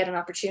you don't get an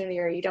opportunity,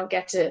 or you don't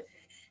get to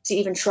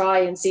even try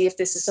and see if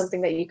this is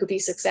something that you could be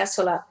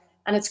successful at.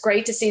 And it's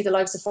great to see the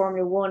likes of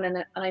Formula One,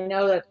 and I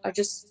know that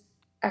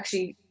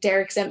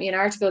Derek sent me an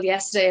article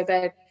yesterday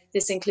about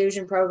this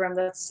inclusion program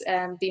that's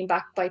being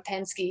backed by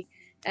Penske.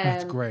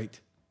 That's great.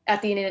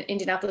 At the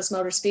Indianapolis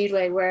Motor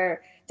Speedway,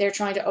 where they're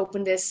trying to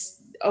open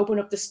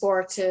up the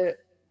sport to,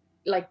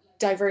 like,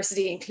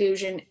 diversity,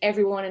 inclusion,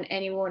 everyone and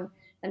anyone,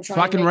 and trying.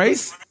 So I can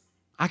race.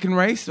 I can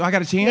race. So I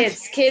got a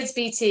chance. Kids,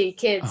 BT,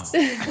 kids.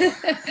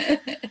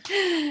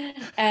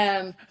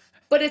 Oh.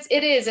 But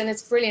it is, and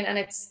it's brilliant, and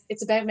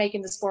it's about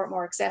making the sport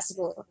more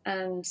accessible,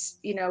 and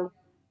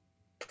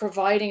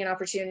providing an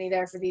opportunity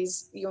there for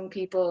these young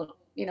people.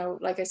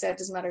 Like I said, it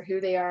doesn't matter who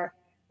they are,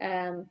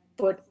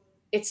 but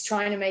it's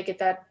trying to make it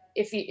that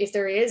if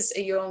there is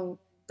a young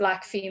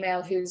Black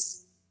female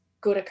who's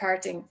good at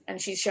karting and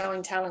she's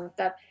showing talent,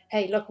 that,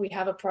 hey, look, we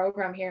have a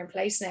program here in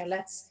place now.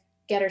 Let's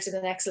get her to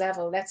the next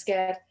level. Let's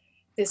get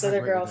this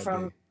other girl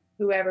from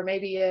whoever,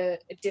 maybe a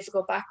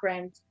difficult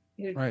background,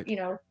 who, you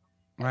know,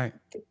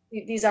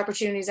 these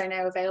opportunities are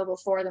now available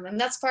for them. And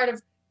that's part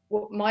of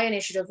what my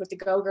initiative with the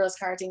Go Girls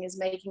karting is,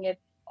 making it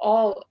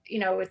all, you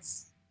know,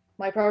 it's,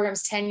 my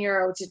program's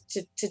 €10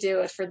 to do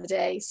it for the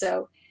day.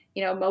 So,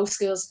 you know, most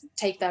schools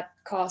take that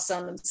cost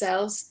on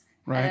themselves.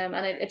 And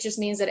it just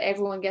means that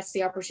everyone gets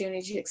the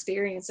opportunity to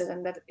experience it,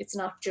 and that it's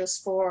not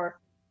just for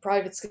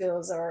private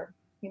schools or,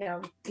 you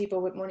know,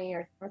 people with money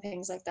or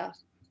things like that.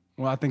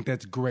 Well, I think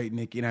that's great,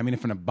 Nikki. And I mean it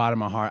from the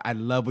bottom of my heart. I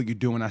love what you're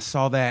doing. I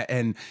saw that,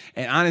 and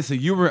honestly,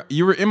 you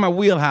were in my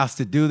wheelhouse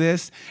to do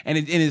this. And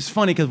it's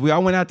funny because we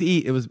all went out to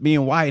eat. It was me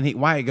and Wyatt. And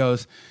Wyatt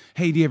goes,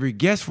 "Hey, do you have your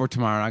guests for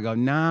tomorrow?" And I go,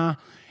 "Nah."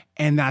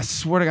 And I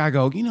swear to God, I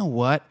go, "You know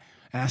what?"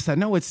 And I said,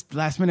 "No, it's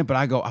last minute," but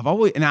I go, I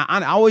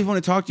always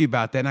want to talk to you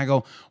about that. And I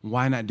go,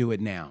 "Why not do it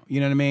now?" You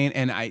know what I mean?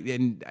 And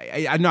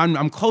I know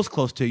I'm close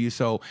to you.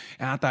 So,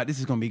 and I thought this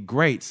is going to be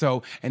great.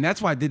 So, and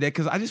that's why I did that,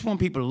 because I just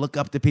want people to look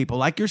up to people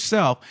like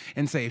yourself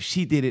and say, if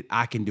she did it,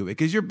 I can do it.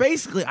 Because you're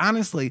basically,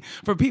 honestly,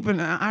 for people in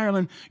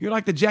Ireland, you're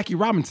like the Jackie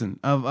Robinson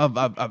of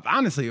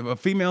honestly, of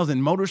females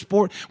in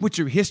motorsport, with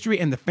your history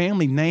and the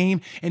family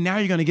name. And now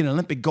you're going to get an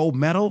Olympic gold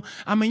medal.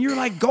 I mean, you're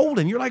like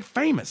golden. You're like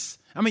famous.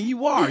 I mean,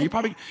 you are. You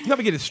probably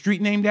get a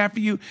street named after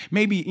you.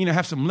 Maybe, you know,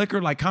 have some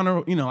liquor like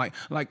Conor. You know,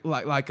 like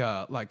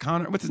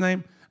Conor. What's his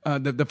name?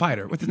 The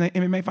fighter. What's his name?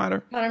 MMA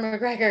fighter. Conor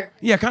McGregor.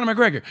 Yeah, Conor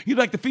McGregor. You'd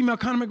like the female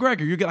Conor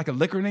McGregor. You get like a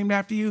liquor named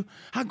after you.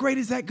 How great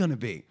is that going to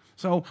be?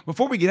 So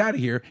before we get out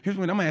of here, here's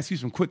what I'm going to ask you,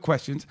 some quick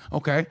questions.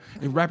 Okay,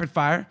 rapid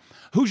fire.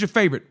 Who's your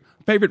favorite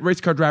race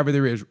car driver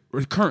there is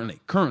currently?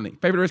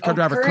 Favorite race car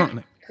driver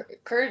currently?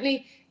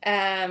 Currently,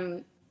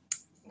 Conor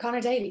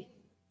Daly.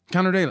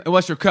 Conor Daly.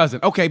 What's your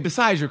cousin? Okay,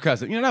 besides your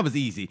cousin. You know, that was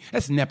easy.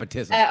 That's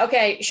nepotism.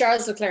 Okay,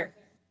 Charles Leclerc.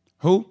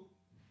 Who?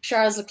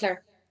 Charles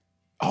Leclerc.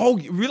 Oh,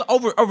 really?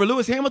 Over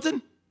Lewis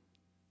Hamilton?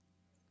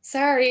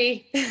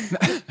 Sorry.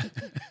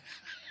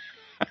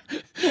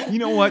 You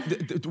know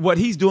what? What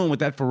he's doing with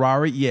that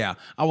Ferrari, yeah,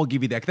 I will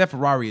give you that. That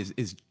Ferrari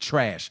is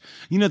trash.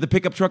 You know the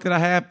pickup truck that I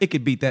have? It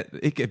could beat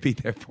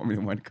that Formula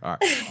One car.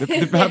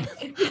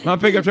 My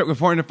pickup truck with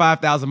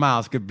 405,000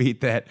 miles could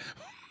beat that.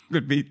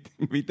 Could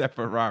beat that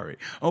Ferrari.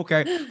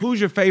 Okay, who's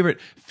your favorite?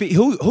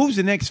 Who's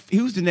the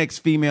next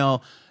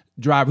female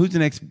driver? Who's the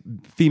next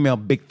female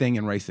big thing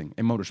in racing,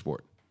 in motorsport?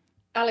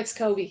 Alex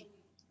Colby.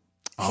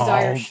 She's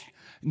Irish.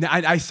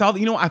 I saw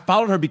that. You know, I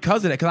followed her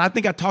because of that. Because I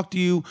think I talked to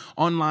you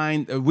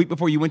online a week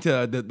before you went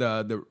to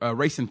the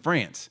race in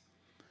France.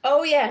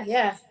 Oh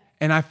yeah.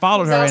 And I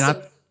followed her,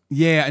 awesome.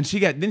 and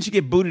didn't she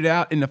get booted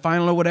out in the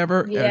final or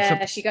whatever?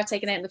 Yeah, she got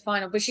taken out in the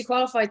final, but she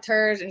qualified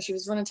third, and she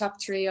was running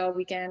top 3 all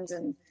weekend.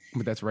 And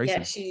but that's racing.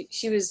 Yeah,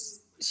 she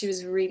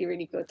was really,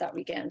 really good that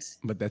weekend.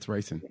 But that's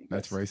racing.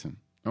 That's racing.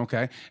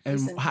 Okay. And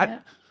Racing,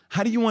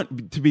 how do you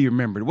want to be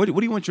remembered? What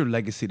do you want your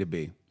legacy to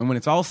be? And when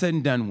it's all said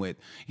and done with,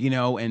 you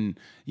know, and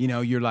you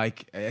know, you're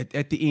like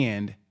at the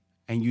end,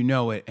 and you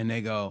know it, and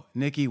they go,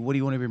 "Nikki, what do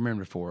you want to be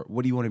remembered for?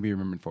 What do you want to be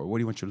remembered for? What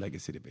do you want your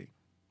legacy to be?"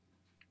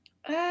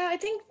 I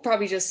think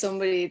probably just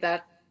somebody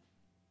that,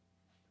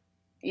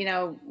 you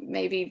know,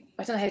 maybe,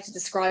 I don't know how to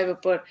describe it,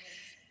 but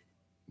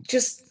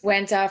just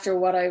went after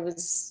what I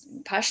was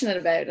passionate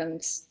about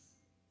and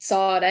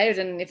saw it out.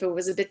 And if it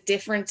was a bit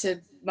different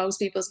to most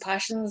people's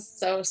passions,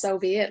 so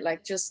be it.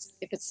 Like, just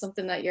if it's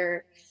something that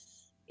you're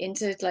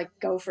into, like,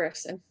 go for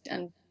it,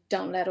 and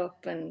don't let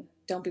up, and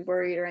don't be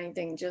worried or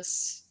anything.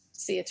 Just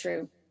see it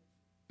through.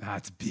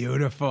 That's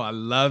beautiful. I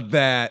love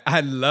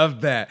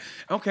that.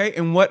 Okay,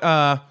 and what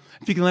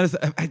if you can let us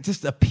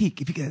just a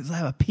peek? If you can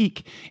have a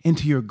peek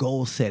into your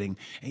goal setting,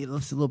 hey,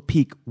 let's a little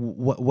peek.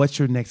 What's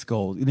your next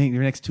goal?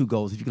 Your next 2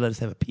 goals. If you could let us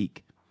have a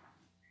peek.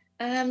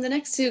 The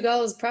next 2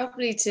 goals,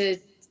 probably to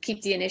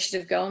keep the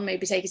initiative going,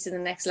 maybe take it to the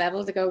next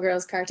level, the Go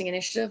Girls Karting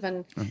Initiative,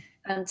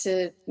 and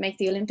to make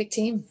the Olympic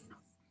team.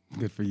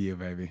 Good for you,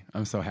 baby.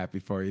 I'm so happy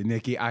for you.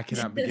 Nikki, I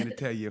cannot begin to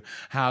tell you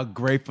how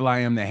grateful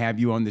I am to have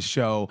you on the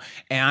show.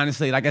 And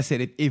honestly, like I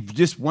said, if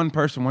just one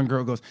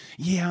girl goes,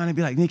 "Yeah, I want to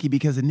be like Nikki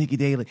because of Nikki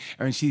Daly,"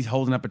 and she's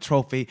holding up a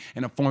trophy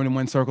in a Formula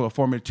 1 circle, or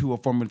Formula 2, or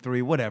Formula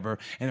 3, whatever,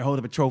 and they hold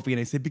up a trophy and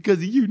they say, "Because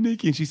of you,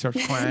 Nikki," and she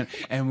starts crying,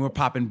 and we're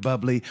popping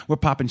bubbly, we're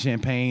popping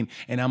champagne,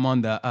 and I'm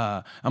on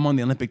the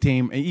Olympic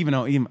team. And even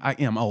though I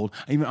am old,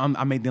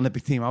 I made the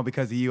Olympic team all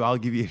because of you. I'll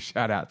give you a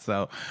shout out.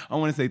 So I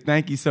want to say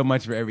thank you so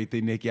much for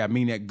everything, Nikki. I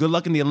mean that. Good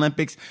luck in the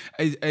Olympics.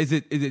 Is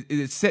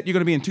it set? You're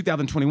going to be in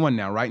 2021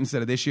 now, right?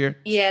 Instead of this year?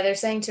 Yeah, they're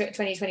saying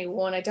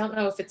 2021. I don't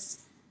know if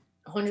it's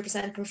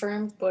 100%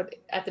 confirmed, but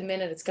at the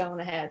minute it's going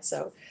ahead.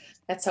 So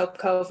let's hope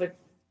COVID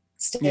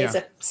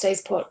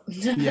stays put.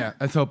 Yeah,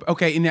 let's hope.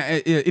 Okay, and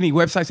any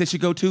websites they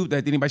should go to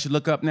that anybody should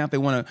look up now if they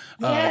want to?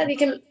 Yeah, you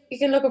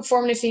can look up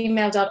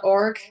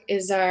formulafemale.org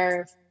is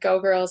our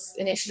Go Girls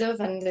initiative,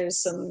 and there's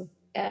some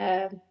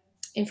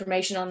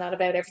information on that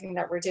about everything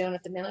that we're doing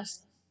at the minute.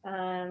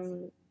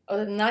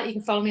 other than that, you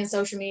can follow me on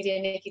social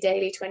media, Nikki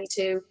Daly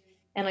 22,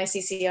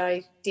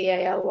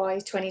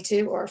 NICCIDALY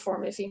 22, or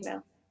Formula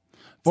Female.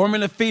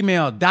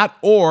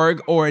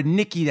 FormulaFemale.org, or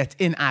Nikki, that's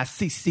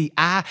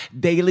NICCI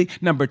Daily,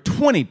 number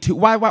 22.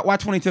 Why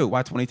 22?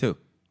 Why 22?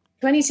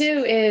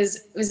 22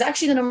 was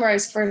actually the number I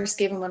was first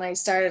given when I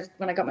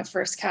got my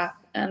first cap.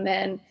 And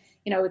then,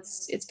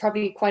 it's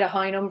probably quite a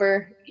high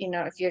number.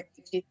 If you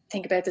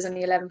think about it, there's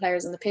only 11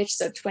 players on the pitch,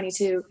 so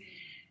 22.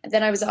 And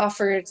then I was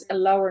offered a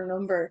lower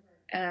number.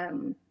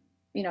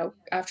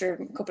 After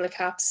a couple of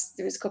caps,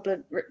 there was a couple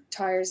of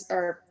tires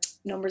or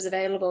numbers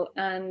available.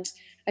 And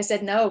I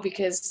said no,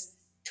 because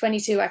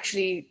 22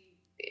 actually,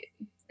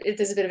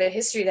 there's a bit of a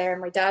history there.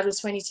 My dad was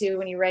 22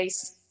 when he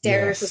raced.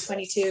 Derek was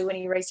 22 when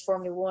he raced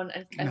Formula One,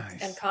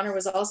 and Connor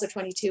was also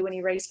 22 when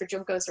he raced for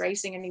Juncos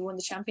Racing, and he won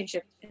the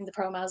championship in the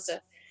Pro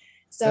Mazda.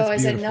 So I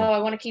said, no, I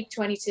want to keep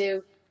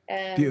 22.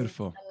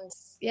 Beautiful. And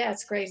yeah,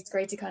 it's great. It's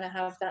great to kind of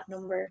have that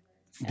number.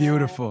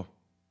 Beautiful.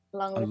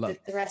 Along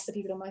with the rest of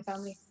the people in my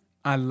family.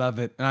 I love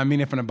it. And I mean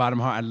it from the bottom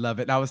of my heart. I love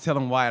it. I was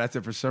telling Wyatt, I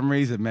said, for some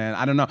reason, man,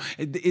 I don't know.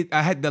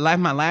 I had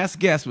my last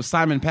guest was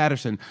Simon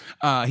Patterson.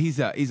 He's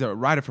a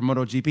writer for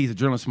MotoGP. He's a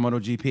journalist for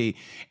MotoGP.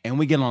 And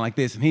we get along like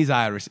this. And he's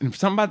Irish. And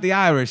something about the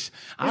Irish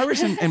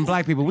and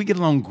black people, we get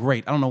along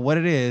great. I don't know what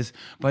it is,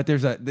 but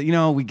there's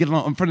we get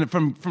along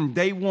from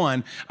day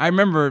one. I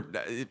remember.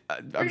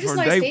 We're just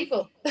nice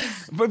people.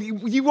 But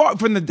you are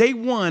from the day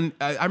one.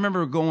 I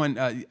remember going.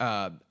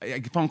 A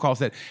phone call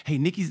said, "Hey,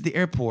 Nikki's at the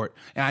airport,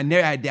 and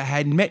I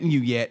hadn't met you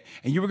yet,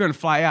 and you were going to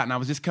fly out, and I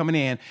was just coming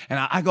in, and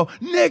I go,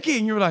 Nikki,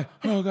 and you were like,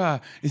 oh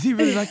God, is he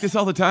really like this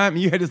all the time?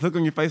 And you had this look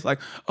on your face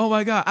like, oh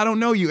my God, I don't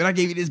know you, and I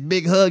gave you this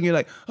big hug, and you're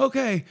like,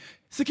 okay,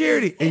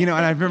 security, and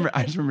and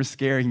I just remember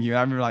scaring you.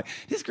 I remember like,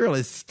 this girl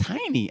is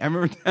tiny. I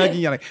remember hugging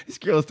you like, this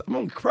girl is, I'm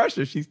gonna crush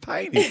her. She's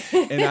tiny,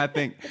 and I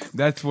think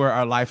that's where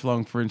our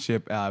lifelong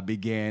friendship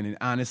began. And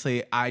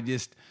honestly, I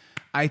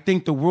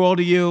think the world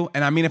of you,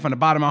 and I mean it from the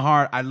bottom of my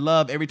heart. I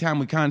love every time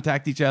we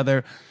contact each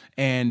other.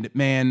 And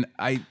man,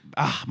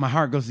 my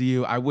heart goes to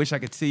you. I wish I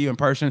could see you in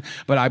person,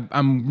 but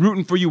I'm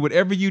rooting for you,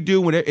 whatever you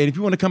do. And if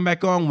you want to come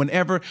back on,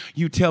 whenever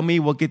you tell me,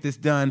 we'll get this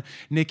done.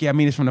 Nikki, I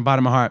mean this from the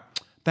bottom of my heart.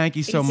 Thank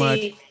you so much.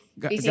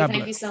 BT,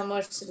 thank you so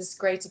much. It was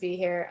great to be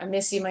here. I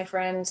miss you, my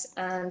friend,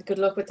 and good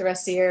luck with the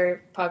rest of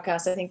your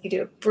podcast. I think you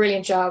do a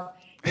brilliant job.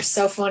 You're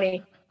so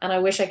funny. And I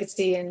wish I could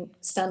see you in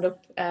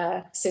stand-up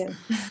soon.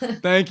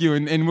 Thank you.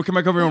 And we'll come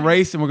back over and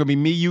race, and we're going to be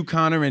me, you,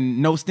 Connor, and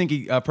no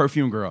stinky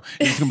perfume girl.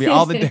 It's going to be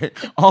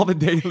all the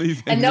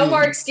dailies. And no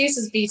more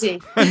excuses,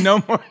 BT.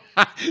 No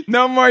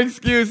more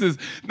excuses.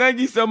 Thank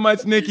you so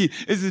much, Nikki.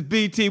 This is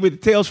BT with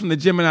Tales from the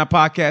Gemini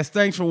podcast.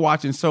 Thanks for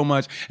watching so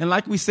much. And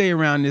like we say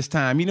around this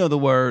time, you know the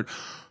word,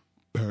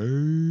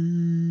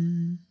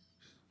 peace.